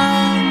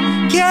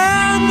line,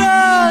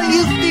 camera,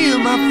 you feel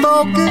my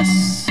focus.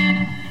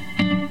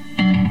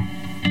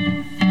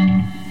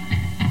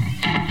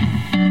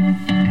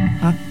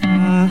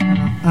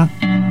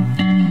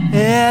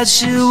 Yeah,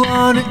 she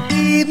wanna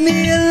eat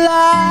me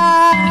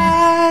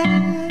alive,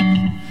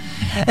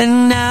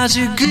 and now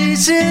she's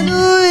greasing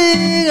the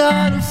ring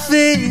on her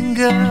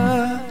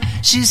finger.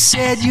 She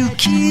said, you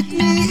keep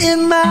me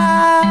in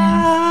mind.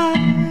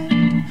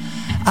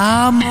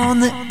 I'm on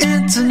the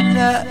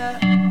internet,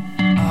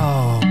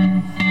 oh,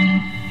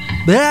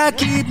 but I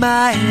keep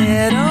my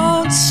head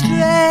on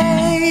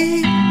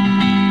straight.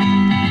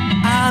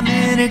 I'm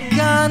in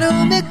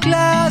economy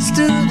class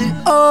to the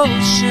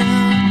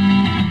ocean.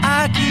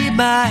 I keep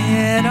my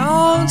head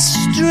on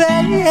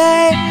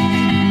straight.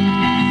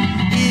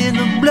 In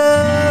the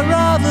blur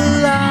of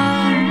a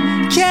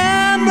line,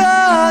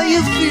 camera,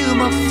 you feel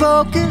my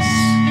focus.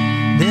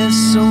 There's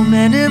so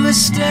many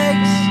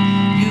mistakes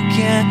you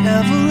can't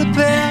ever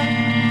repair.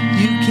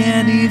 You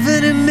can't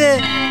even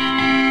admit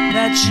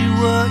that you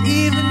were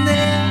even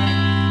there.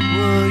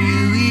 Were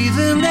you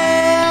even there?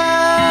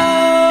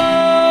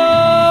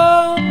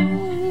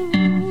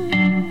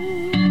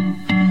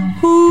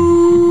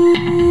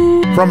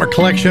 From a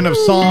collection of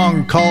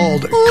song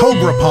called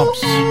Cobra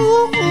Pumps.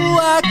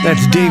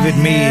 That's David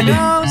Mead.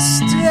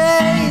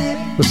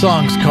 The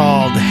song's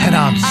called Head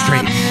On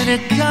Straight.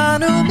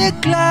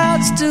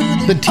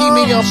 The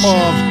teaming up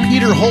of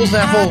Peter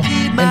Holzapfel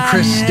and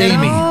Chris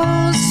Stamey.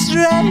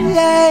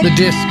 The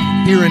disc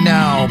Here and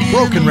Now,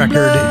 Broken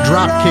Record,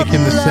 Dropkick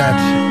in the Set,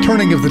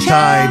 Turning of the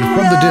Tide,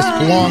 from the disc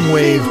Long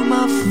Wave.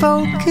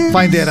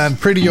 Find that on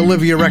Pretty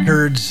Olivia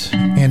Records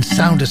and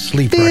Sound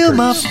Asleep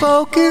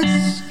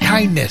Records.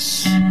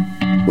 Kindness.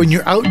 When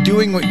you're out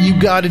doing what you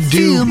gotta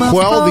do,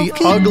 quell the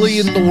ugly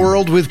in the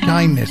world with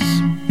kindness.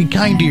 Be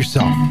kind to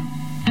yourself.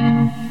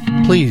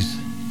 Please,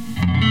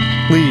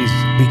 please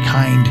be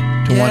kind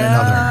to one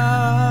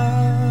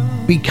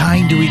another. Be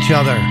kind to each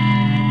other.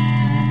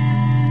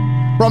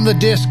 From the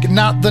disc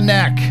Not the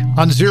Knack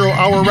on 0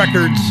 Hour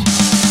Records,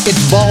 it's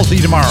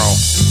Ballsy Tomorrow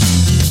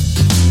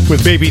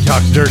with Baby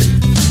Talks Dirty.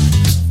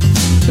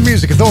 The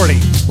Music Authority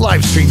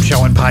live stream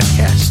show and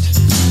podcast.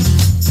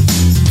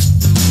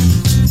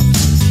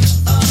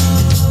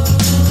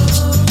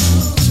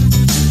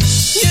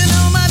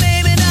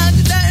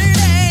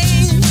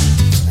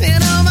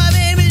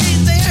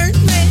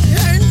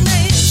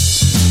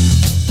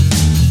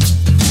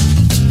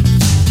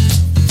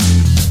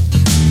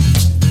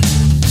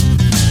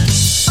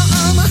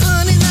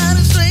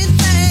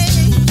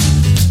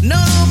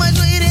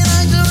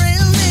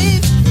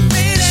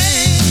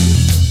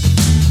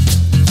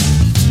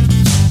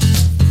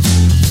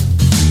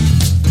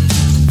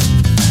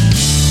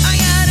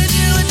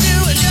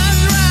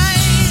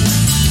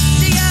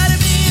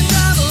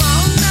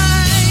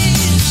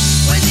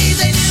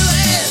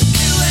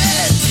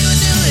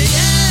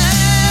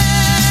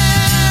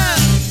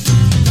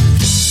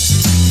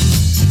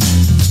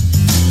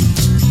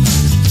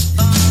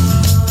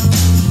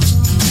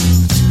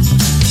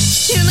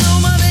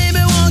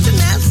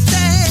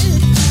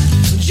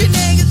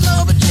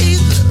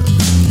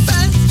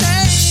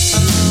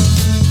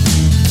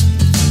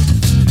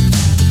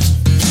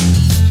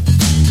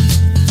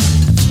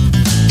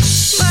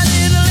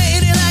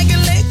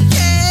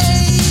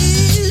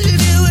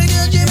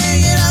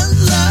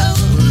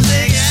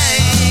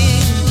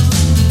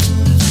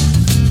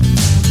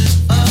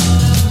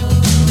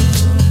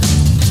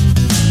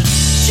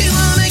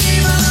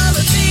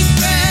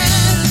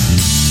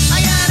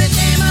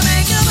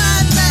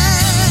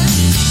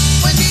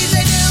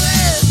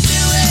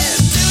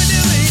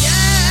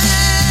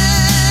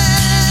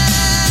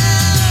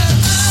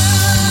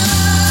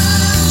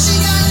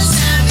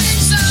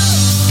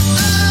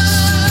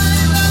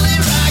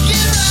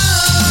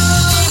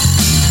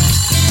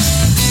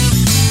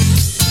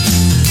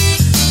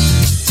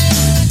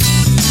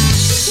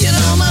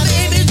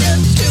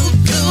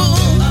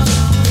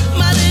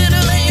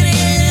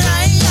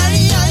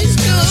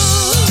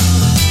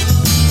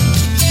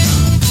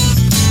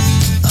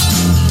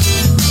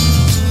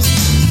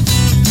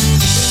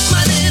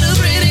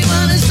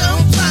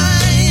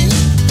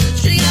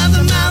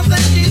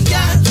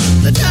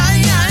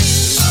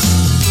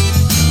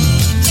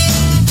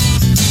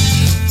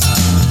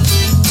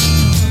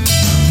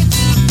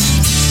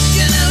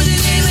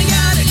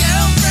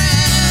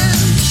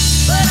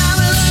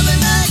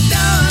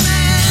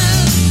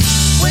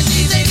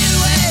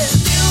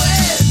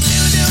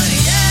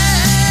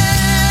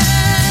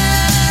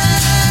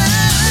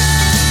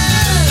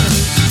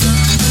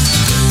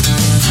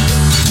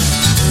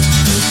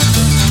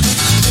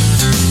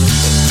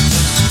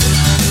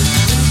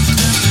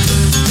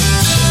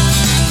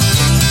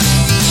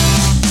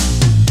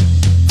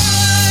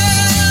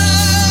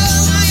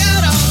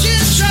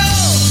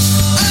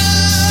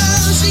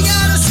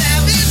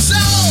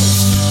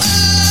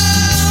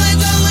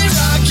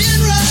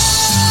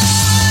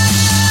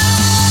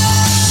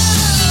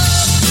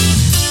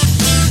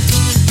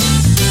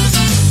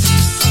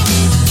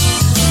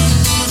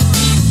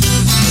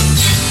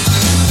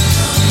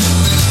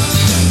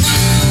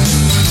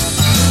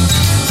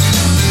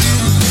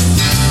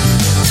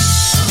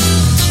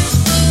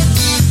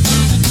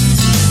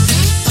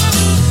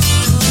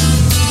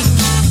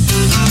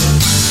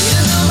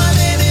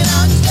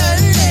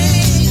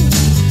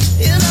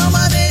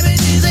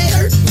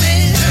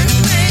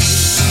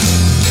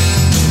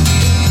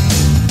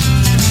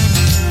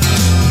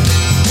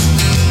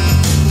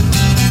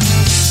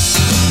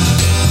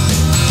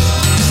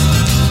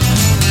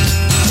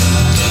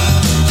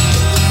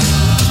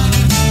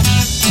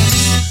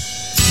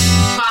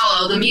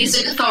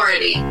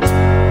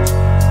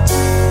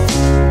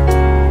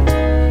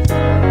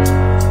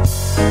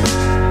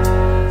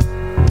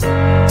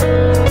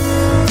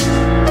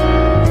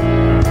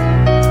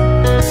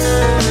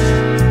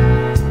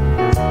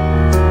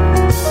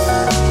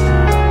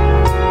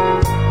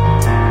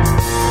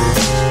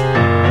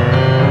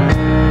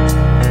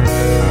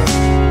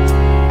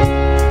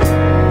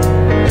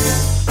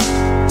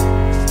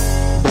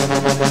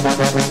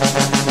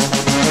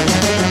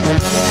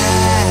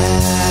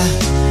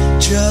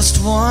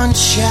 Just one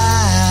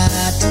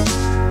shot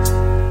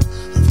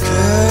of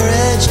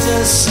courage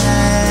to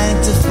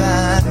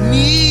sanctify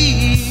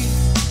me.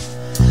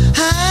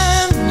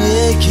 I'm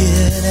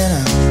naked and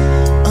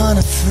I'm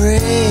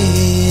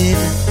unafraid.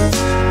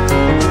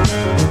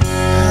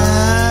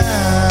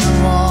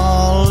 I'm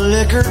all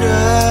liquored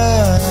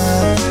up,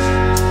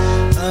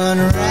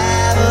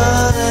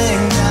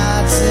 unraveling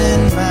knots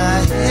in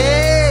my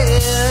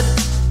head.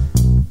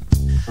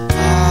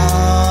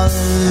 All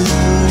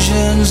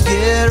illusions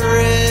get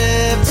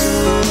ripped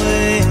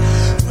away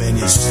when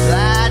you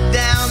slide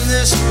down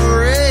this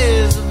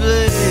razor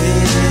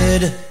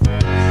blade.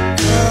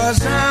 'Cause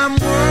I'm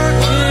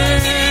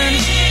working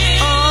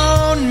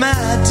on my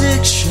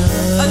addiction.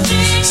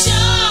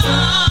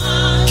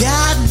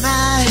 Got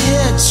my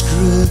head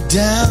screwed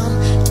down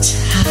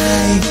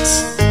tight,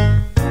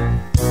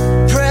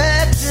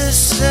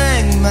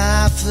 practicing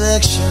my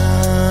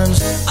afflictions.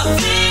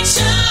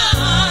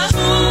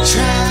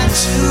 Trying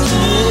to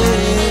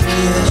make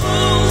it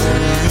right.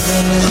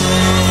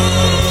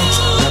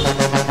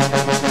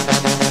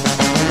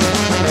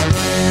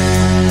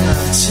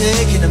 I'm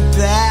taking a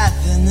bath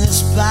in this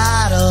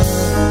bottle,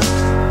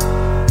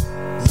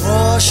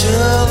 wash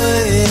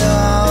away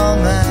all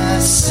my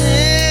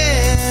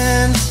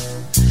sins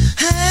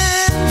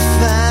and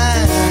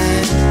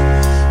find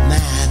my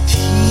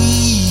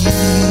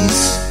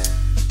peace.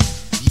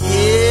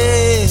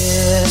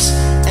 Yes,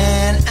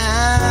 and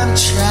I'm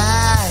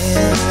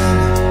trying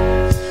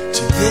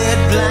to get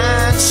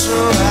blind so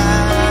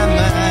I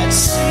might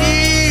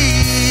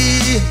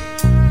see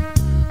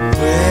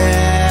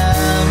where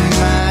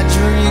my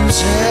dreams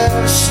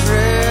have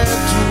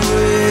slipped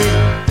away.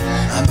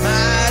 I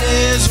might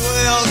as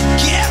well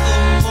get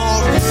them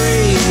all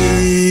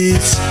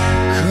raised.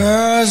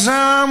 'Cause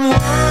I'm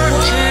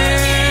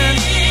working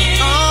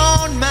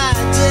on my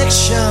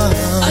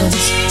addictions.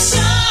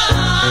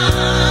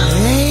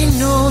 Ain't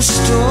no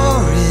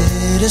story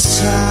to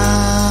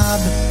sob.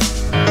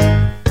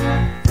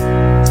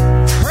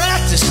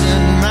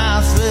 Practicing my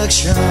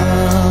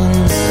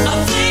afflictions.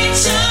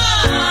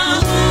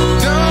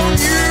 Don't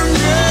you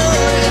know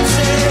it's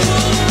it.